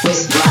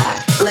with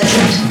Black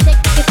Legend. Take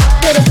it to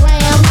the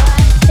gram,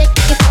 take it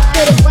to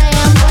the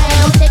gram,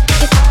 take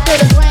it to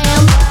the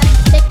gram,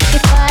 take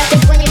it to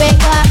bring it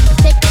back up,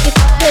 take it to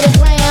the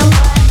gram,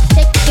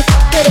 take it to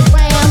the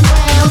gram,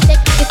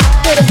 take it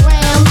to the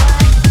gram,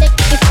 take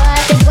it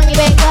to bring it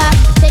back up,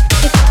 take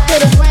it to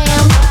the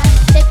gram,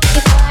 take it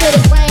to the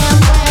gram,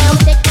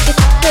 take it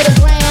to the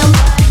gram,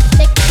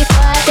 take it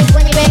to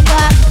bring it back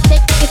up,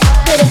 take it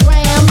to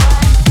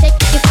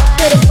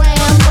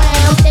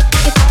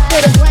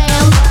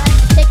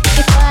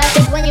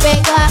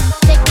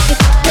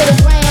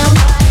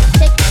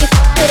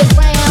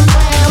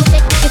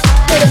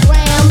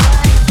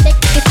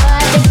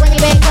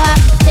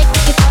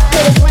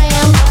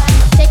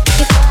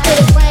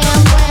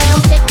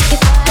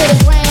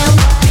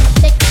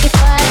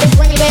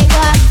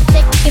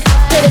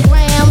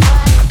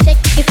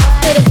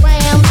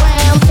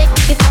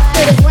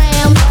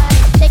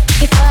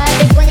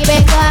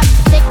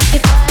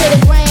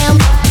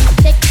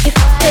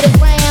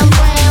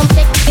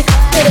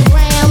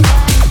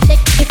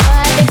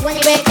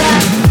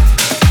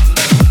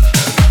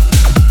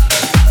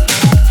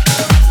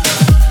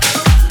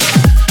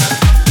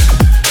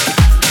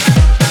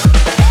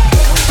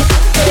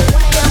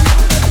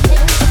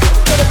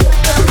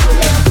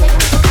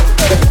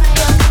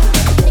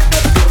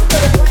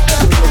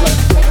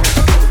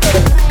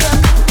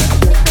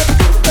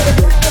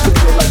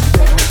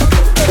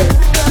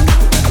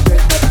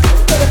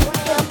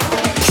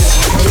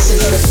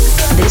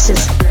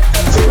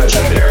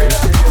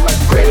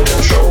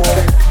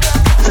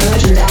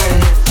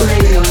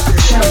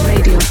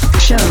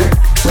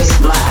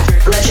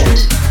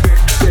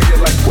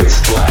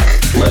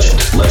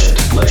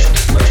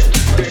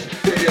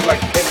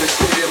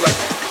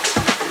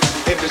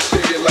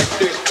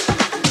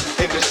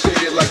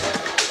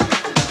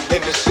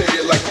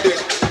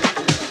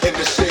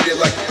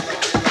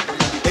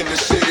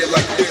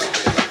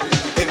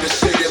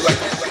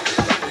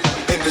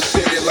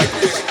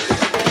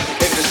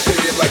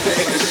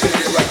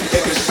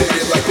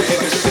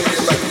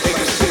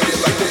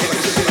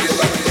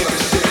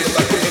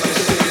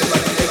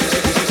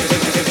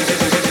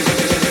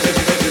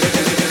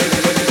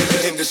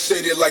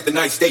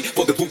state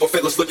for the group of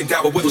fellas looking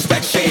down with windows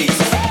back shades.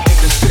 In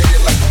the city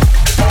like this.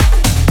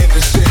 In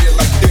the city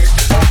like back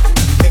shades.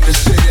 In the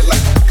city like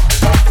this.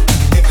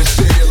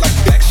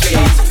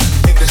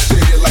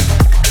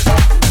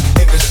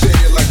 In the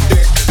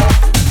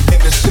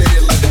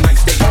city like the night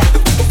state for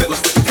the group of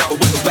fellas looking down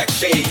with windows back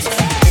shades.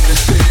 In the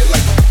city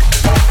like this.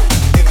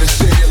 In the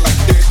city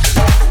like back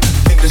shades.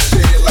 In the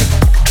city like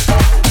this.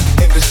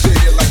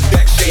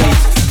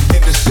 In the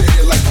city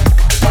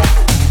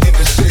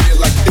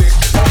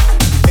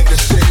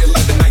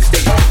like the night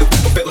state for the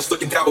group of fellas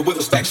looking down with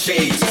windows back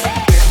shades.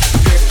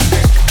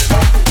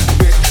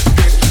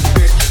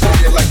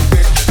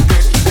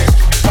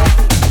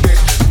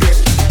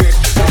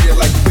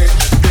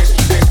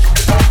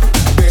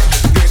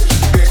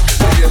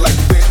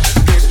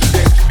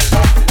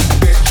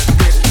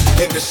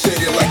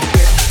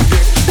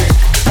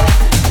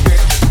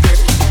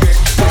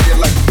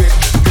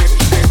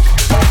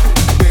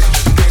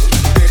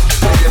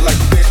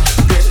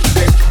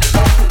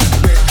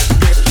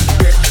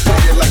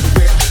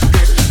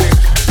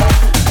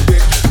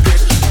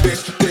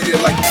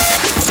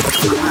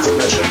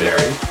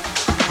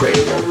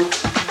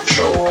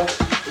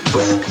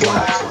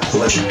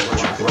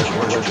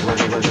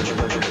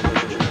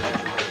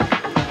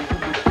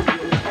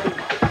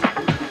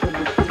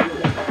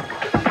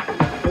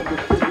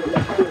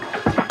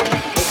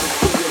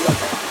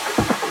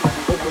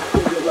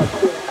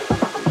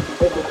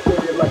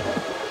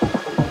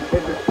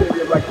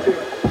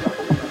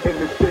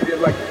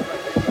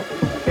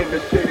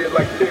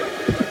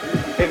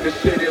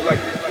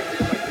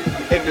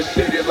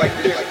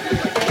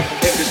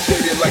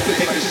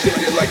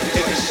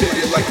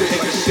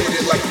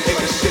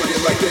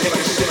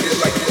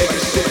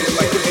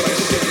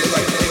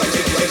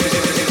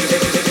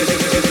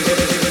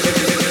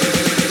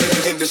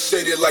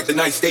 The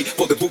night state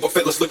for the group of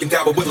fellas looking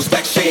down with windows back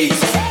shades.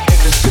 In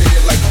the city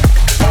like this.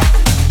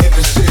 In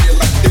the city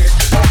like back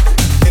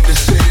shades. In the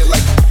city like this.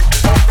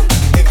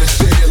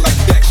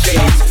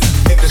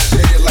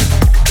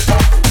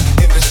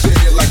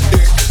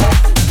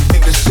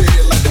 In the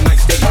city like the night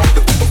state for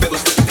the group of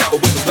fellas looking down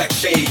with windows back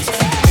shades.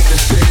 In the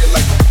city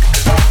like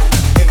this.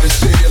 In the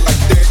city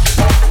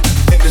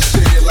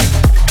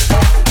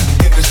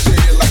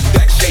like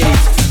back shades.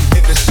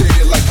 In the city like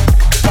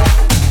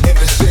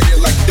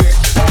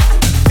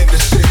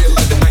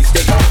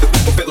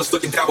this.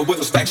 Looking down with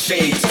windows back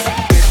shades.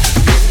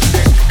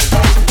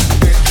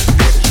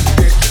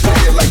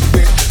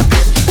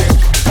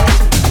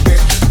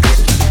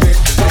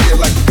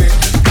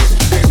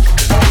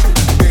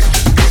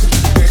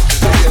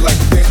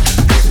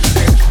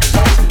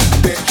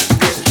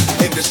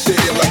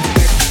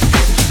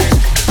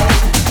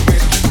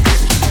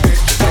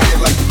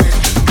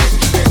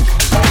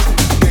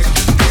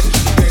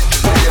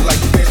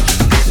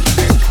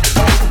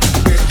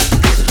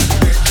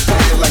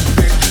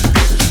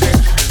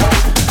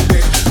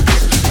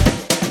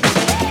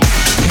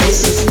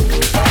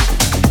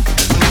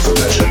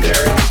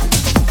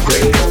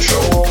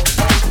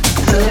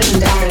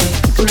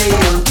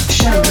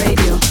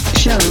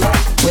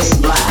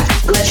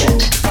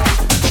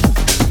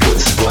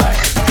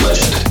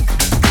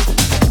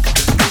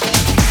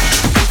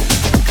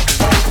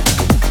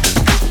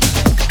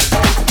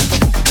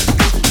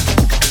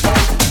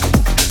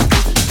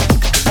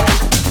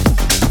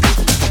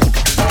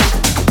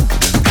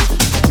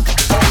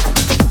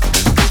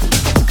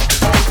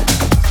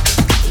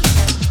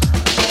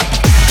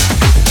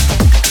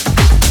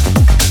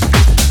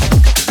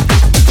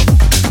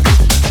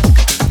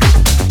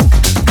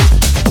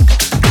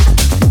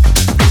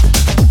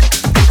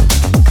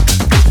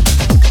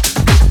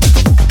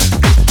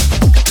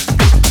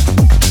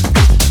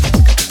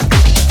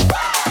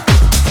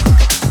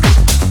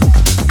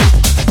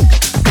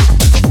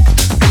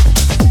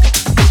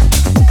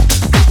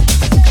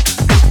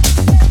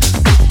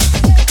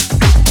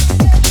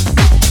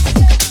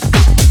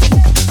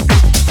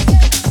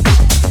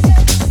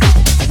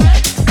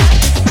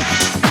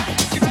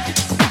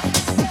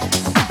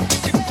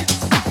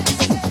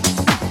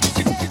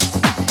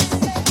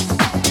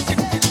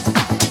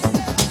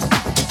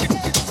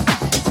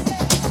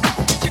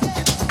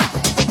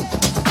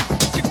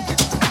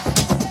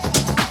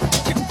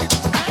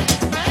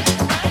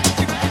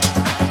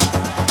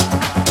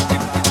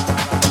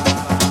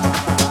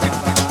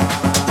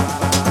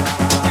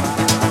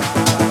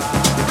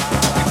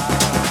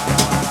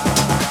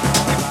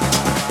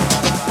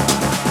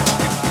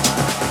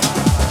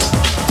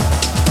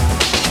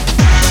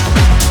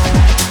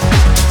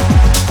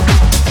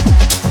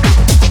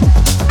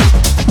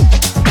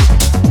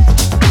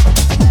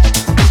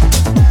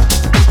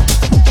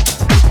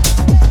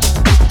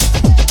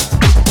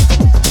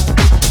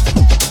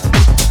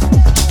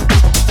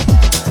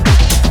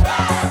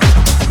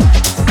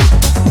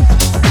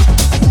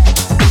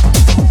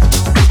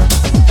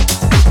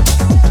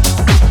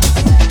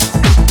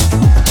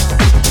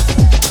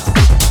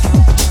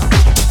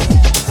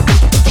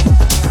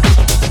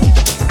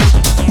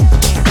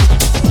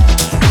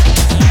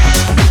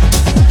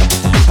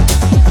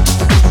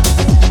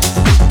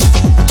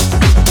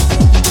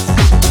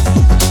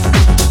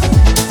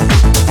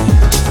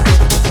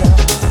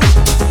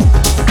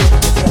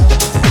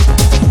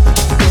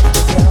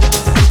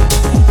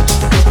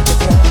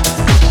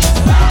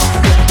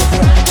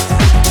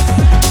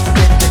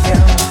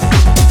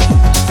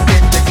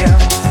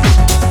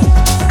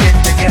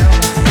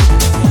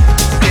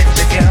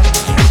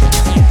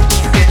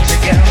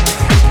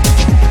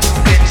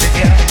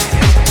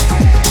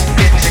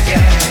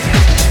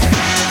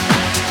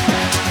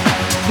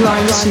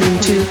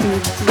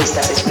 to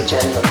Estás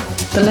escuchando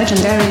The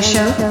Legendary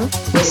Show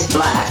with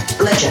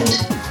Black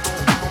Legend.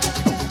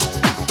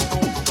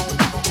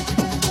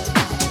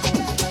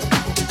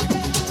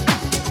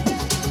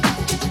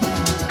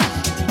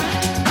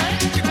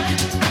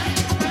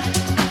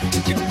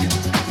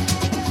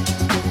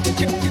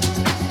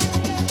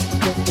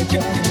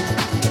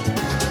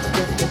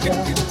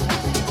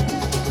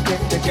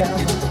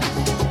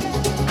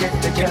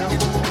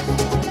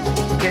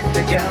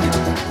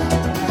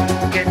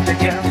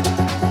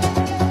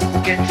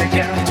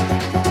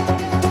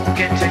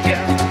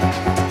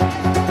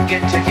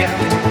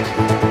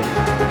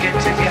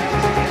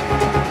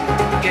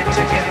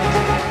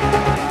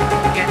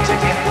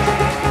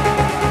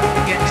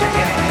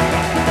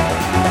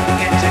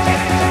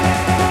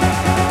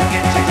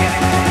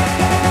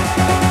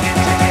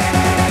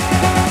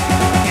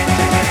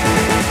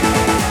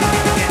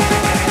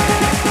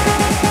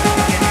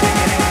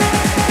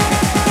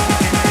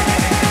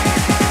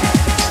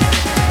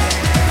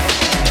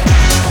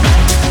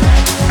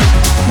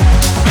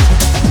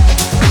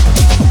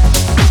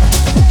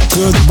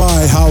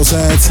 Goodbye,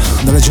 Househeads.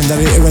 The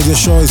Legendary Radio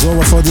Show is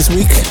over for this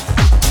week.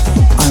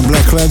 I'm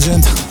Black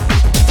Legend,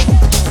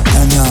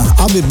 and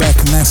I'll be back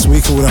next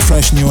week with a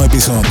fresh new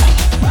episode.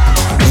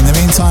 In the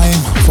meantime,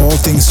 for all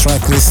things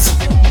tracklist,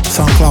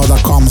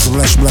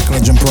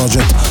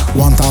 soundcloud.com/blacklegendproject,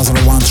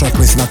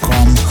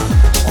 1001tracklist.com.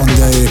 On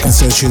there you can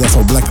search either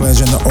for Black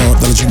Legend or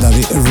The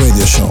Legendary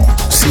Radio Show.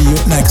 See you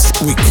next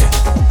week.